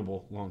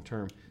sustainable long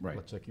term, right?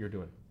 Much like you're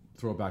doing.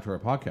 Throw it back to our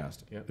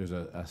podcast. Yep. There's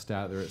a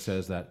stat there. It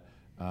says that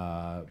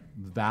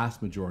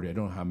vast majority, I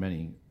don't know how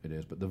many it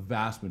is, but the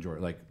vast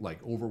majority, like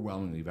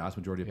overwhelmingly vast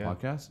majority of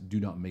podcasts do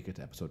not make it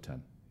to episode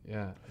 10.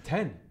 Yeah.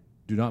 10?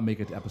 Do not make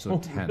it to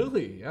episode 10.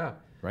 Really? Yeah.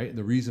 Right? And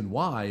the reason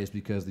why is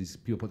because these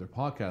people put their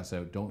podcasts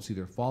out, don't see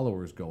their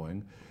followers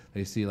going.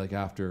 They see like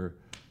after,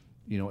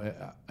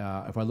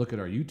 if I look at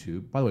our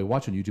YouTube, by the way,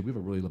 watching YouTube, we have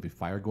a really lovely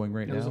fire going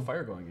right now. There's a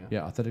fire going, yeah.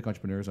 Yeah, Authentic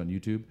Entrepreneurs on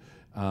YouTube.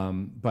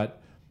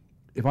 But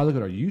if I look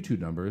at our YouTube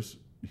numbers,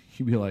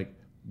 you'd be like,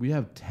 we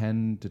have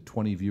 10 to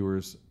 20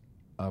 viewers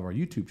of our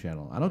YouTube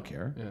channel. I don't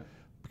care,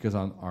 because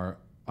on our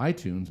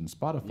iTunes and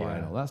Spotify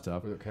and all that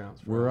stuff,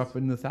 we're up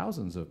in the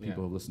thousands of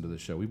people who listen to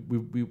this show.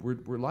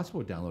 We're lots of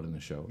people downloading the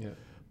show. Yeah.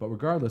 But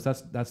regardless,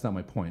 that's not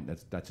my point.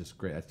 That's just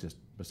great. That's just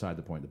beside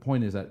the point. The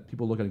point is that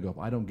people look at it and go, if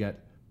I don't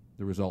get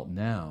the result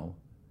now,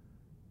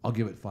 I'll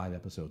give it 5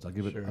 episodes. I'll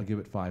give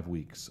it 5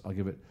 weeks.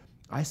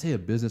 I say you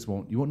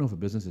won't know if a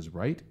business is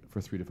right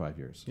for 3 to 5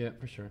 years. Yeah,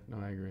 for sure. No,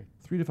 I agree.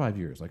 3 to 5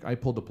 years. Like I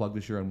pulled the plug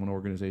this year on one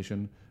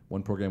organization,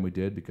 one program we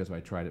did because I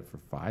tried it for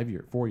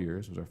 4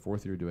 years. It was our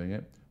 4th year doing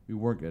it. We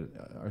weren't getting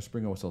our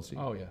spring OSLC.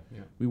 Oh yeah.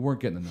 We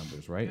weren't getting the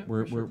numbers right. Yeah,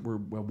 we're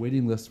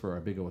waiting lists for our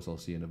big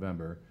OSLC in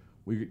November.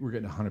 We're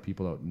getting 100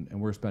 people out, and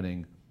we're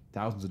spending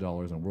thousands of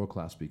dollars on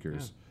world-class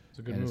speakers. Yeah, it's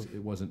a good move.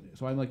 It wasn't.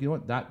 So I'm like,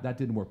 that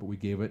didn't work, but we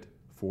gave it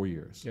 4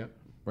 years. Yeah.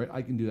 Right.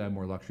 I can do that. I have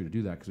more luxury to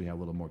do that because we have a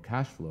little more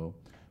cash flow.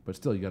 But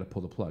still, you got to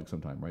pull the plug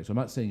sometime, right? So I'm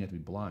not saying you have to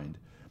be blind,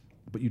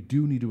 but you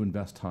do need to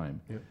invest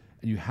time. Yep.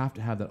 And you have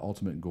to have that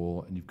ultimate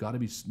goal, and you've got to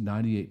be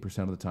 98%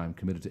 of the time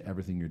committed to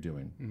everything you're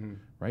doing,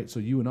 right?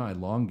 So you and I,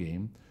 long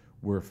game,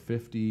 we're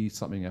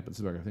 50-something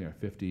episodes, I think our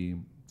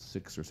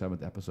 56th or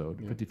 7th episode,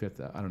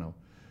 55th, I don't know.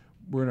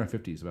 We're in our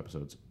 50s of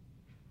episodes.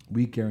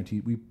 We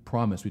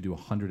promise we do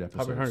 100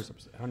 episodes.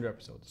 100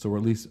 episodes. So we're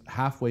at least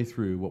halfway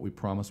through what we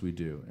promised we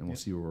do, and we'll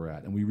see where we're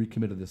at. And we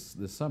recommitted this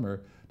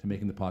summer to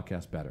making the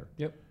podcast better.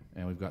 Yep.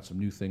 And we've got some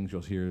new things.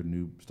 You'll hear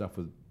new stuff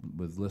with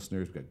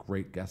listeners. We've got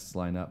great guests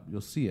lined up. You'll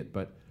see it.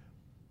 But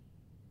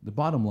the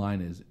bottom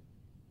line is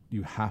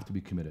you have to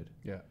be committed.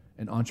 Yeah.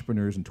 And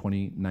entrepreneurs in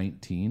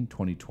 2019,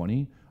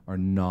 2020 are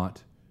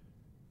not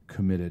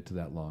committed to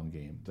that long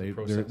game. They've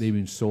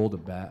been sold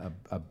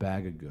a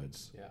bag of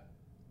goods. Yeah.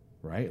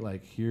 Right?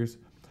 Like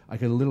I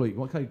could literally,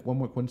 one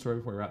story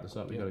before we wrap this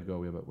up. We got to go.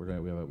 We have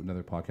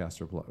another podcast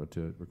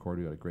to record.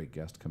 We got a great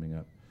guest coming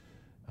up.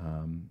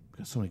 We've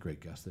got so many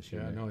great guests this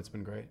year. Yeah, no, it's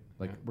been great.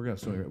 We're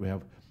gonna we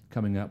have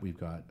coming up. We've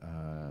got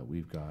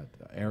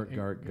Eric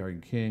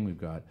Gargan King. We're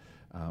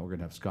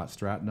gonna have Scott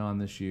Stratton on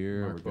this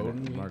year.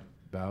 Mark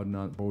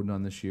Bowden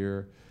on this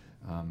year.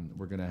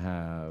 We're gonna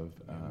have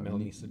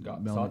Melanie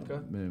Sadka.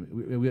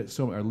 We got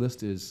our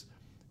list is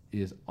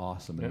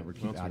awesome, and we're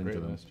keep adding to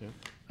them. List,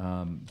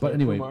 but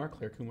anyway,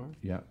 Claire Kumar.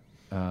 Yeah.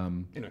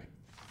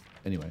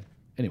 Anyway.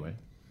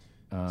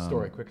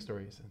 Quick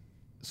story. You said.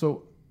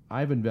 So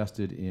I've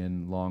invested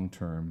in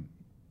long-term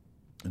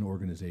an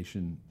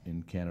organization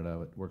in Canada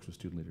that works with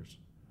student leaders.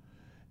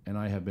 And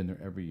I have been there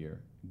every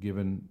year,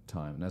 given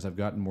time. And as I've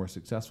gotten more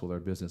successful with our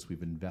business,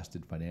 we've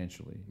invested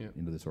financially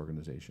into this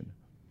organization.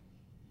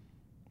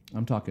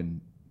 I'm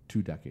talking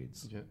 2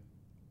 decades. Yeah.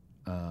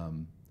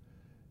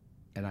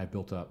 And I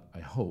built up, I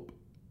hope,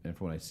 and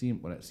from what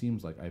it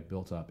seems like, I've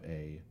built up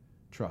a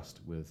trust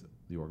with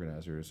the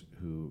organizers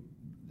who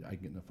I can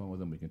get on the phone with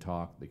them, we can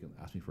talk, they can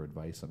ask me for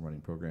advice on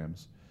running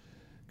programs.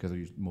 Because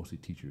they're mostly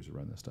teachers who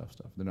run this stuff.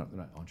 They're not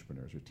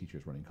entrepreneurs. They're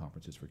teachers running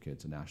conferences for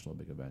kids, a national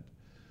big event.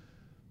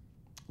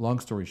 Long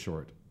story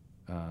short,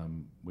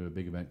 we have a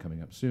big event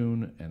coming up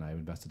soon, and I've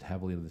invested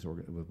heavily into this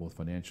both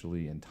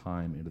financially and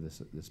time into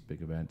this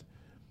big event.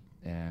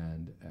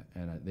 And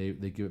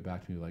they give it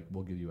back to me like,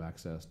 we'll give you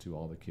access to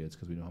all the kids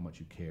because we know how much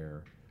you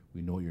care.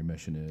 We know what your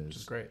mission is. Which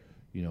is great.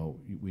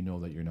 we know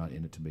that you're not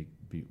in it to be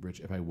rich.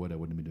 If I would, I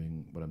wouldn't be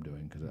doing what I'm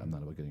doing because I'm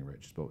not about getting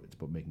rich. It's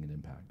about making an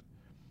impact.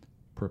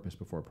 Purpose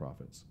before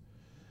profits.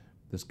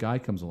 This guy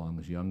comes along,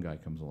 this young guy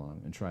comes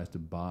along and tries to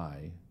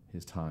buy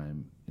his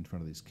time in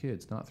front of these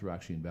kids, not through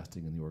actually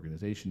investing in the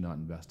organization, not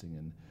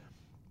investing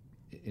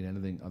in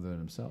anything other than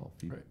himself.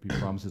 He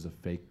promises a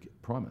fake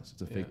promise.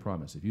 It's a fake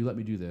promise. If you let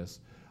me do this,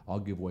 I'll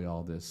give away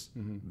all this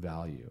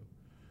value.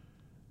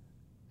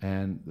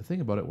 And the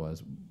thing about it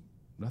was,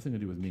 nothing to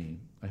do with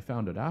me. I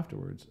found out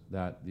afterwards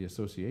that the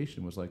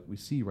association was like, we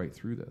see right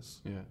through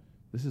this. Yeah.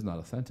 This is not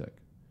authentic.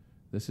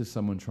 This is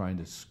someone trying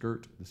to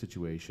skirt the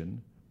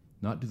situation,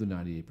 not do the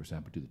 98%,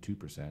 but do the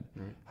 2%.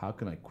 Right. How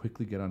can I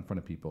quickly get on front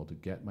of people to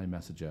get my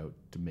message out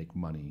to make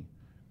money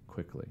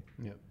quickly?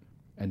 Yep.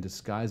 And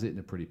disguise it in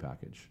a pretty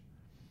package.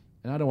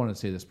 And I don't want to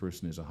say this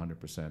person is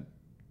 100%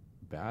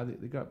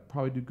 bad. They got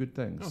probably do good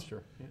things. Oh,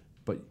 sure. Yeah.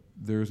 But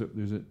there's a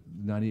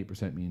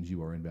 98% means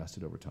you are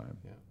invested over time.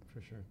 Yeah,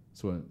 for sure.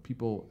 So when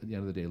people at the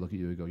end of the day look at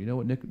you and go, you know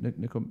what,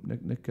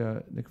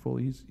 Nick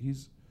Foley,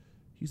 he's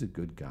a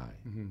good guy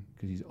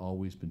because he's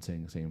always been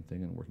saying the same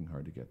thing and working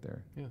hard to get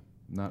there. Yeah.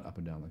 Not up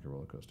and down like a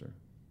roller coaster.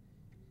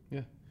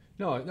 Yeah.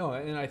 No,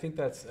 and I think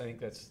that's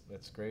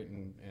great,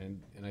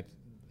 and I,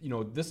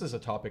 this is a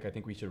topic I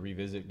think we should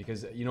revisit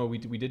because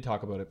we did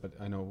talk about it, but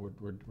I know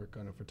we're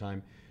kind of for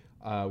time.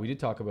 We did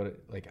talk about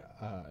it like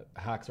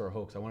hacks or a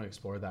hoax. I want to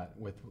explore that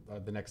with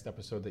the next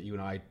episode that you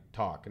and I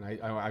talk, and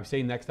I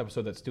say next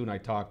episode that Stu and I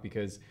talk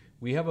because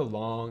we have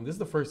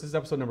this is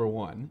episode number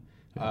 1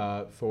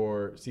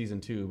 for season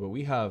 2, but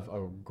we have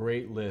a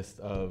great list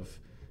of.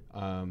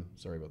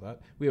 Sorry about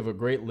that. We have a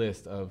great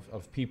list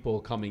of people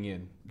coming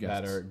in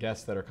that are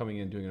guests that are coming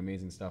in doing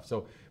amazing stuff.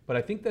 So, but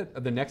I think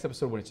that the next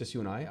episode when it's just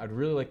you and I'd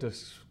really like to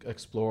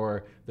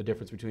explore the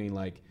difference between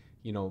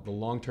the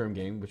long-term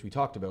game, which we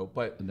talked about,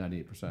 but the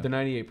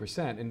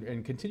 98%,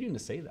 and continuing to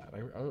say that.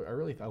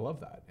 I love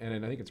that,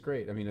 and I think it's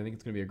great. I mean, I think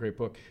it's going to be a great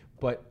book,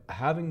 but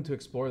having to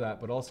explore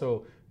that, but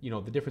also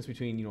the difference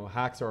between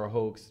hacks or a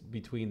hoax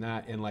between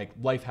that and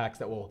life hacks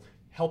that will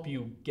help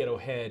you get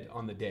ahead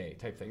on the day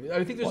type thing.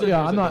 I think there's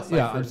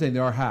I'm saying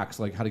there are hacks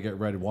like how to get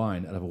red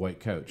wine out of a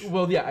white couch.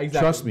 Well, yeah, exactly.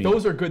 Trust me.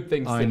 Those are good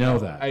things I know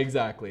that.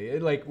 Exactly.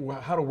 Like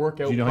how to work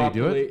out Do you know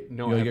properly. how you do it?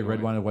 No, you know how you get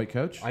red wine out of a white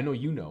couch? I know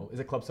you know. Is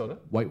it club soda?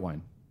 White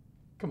wine.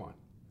 Come on.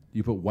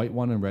 You put white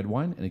wine in red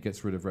wine and it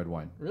gets rid of red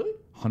wine. Really?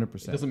 100%.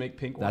 It doesn't make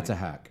pink wine? That's a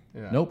hack.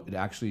 Yeah. Nope. It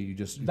actually,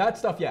 that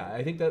stuff, yeah.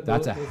 I think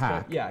that's a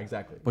hack. Yeah,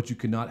 exactly. But you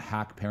cannot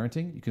hack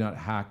parenting. You cannot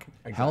hack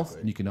health.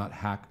 And you cannot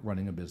hack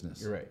running a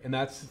business. You're right. And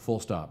that's... Full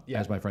stop,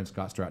 as my friend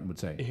Scott Stratton would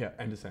say. Yeah,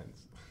 end of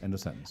sentence. End of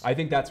sentence. I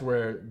think that's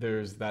where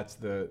that's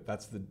the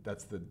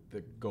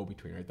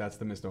go-between, right? That's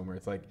the misnomer.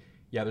 It's like,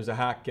 yeah, there's a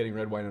hack getting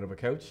red wine out of a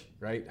couch,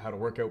 right? How to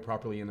work out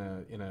properly in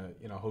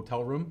a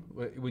hotel room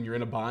when you're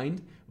in a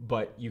bind,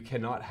 but you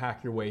cannot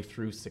hack your way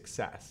through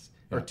success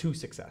or to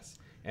success.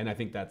 And I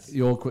think that's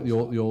the old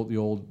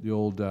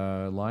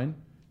line.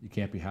 You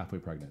can't be halfway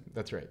pregnant.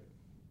 That's right.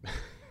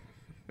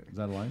 Is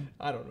that a line?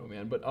 I don't know,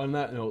 man. But on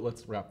that note,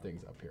 let's wrap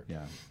things up here.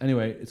 Yeah.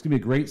 Anyway, it's gonna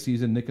be a great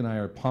season. Nick and I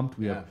are pumped.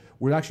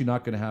 We're actually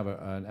not gonna have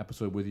an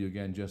episode with you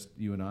again, just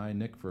you and I,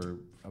 Nick, for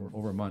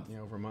over a month. Yeah,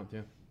 over a month.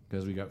 Yeah.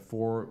 Because we got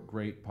 4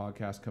 great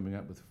podcasts coming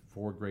up with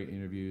 4 great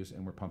interviews,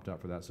 and we're pumped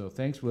up for that. So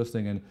thanks for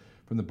listening, and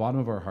from the bottom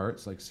of our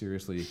hearts,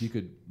 seriously, if you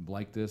could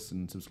like this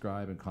and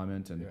subscribe and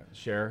comment and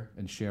share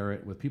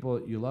it with people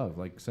that you love,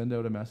 send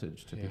out a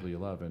message to people you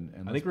love. And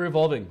I think we're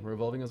evolving. We're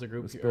evolving as a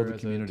group. Let's build a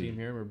community. As a team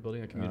here. We're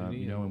building a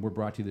community. And we're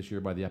brought to you this year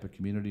by the Epic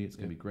Community. It's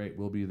going to be great.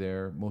 We'll be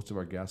there. Most of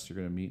our guests are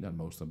going to meet, not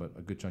most of them, but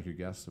a good chunk of your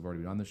guests have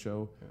already been on the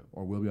show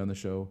or will be on the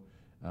show.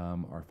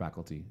 Our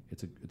faculty.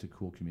 It's a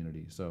cool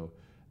community. So.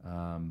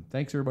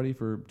 Thanks everybody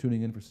for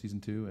tuning in for season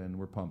 2, and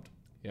we're pumped.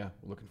 Yeah,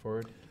 we're looking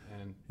forward.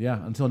 And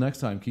until next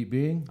time, keep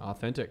being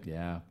authentic.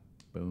 Yeah,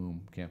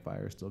 boom.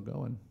 Campfire is still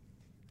going.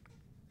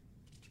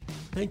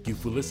 Thank you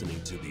for listening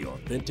to The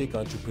Authentic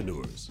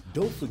Entrepreneurs.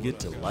 Don't forget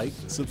to like,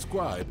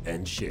 subscribe,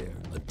 and share.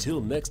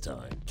 Until next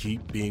time,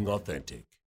 keep being authentic.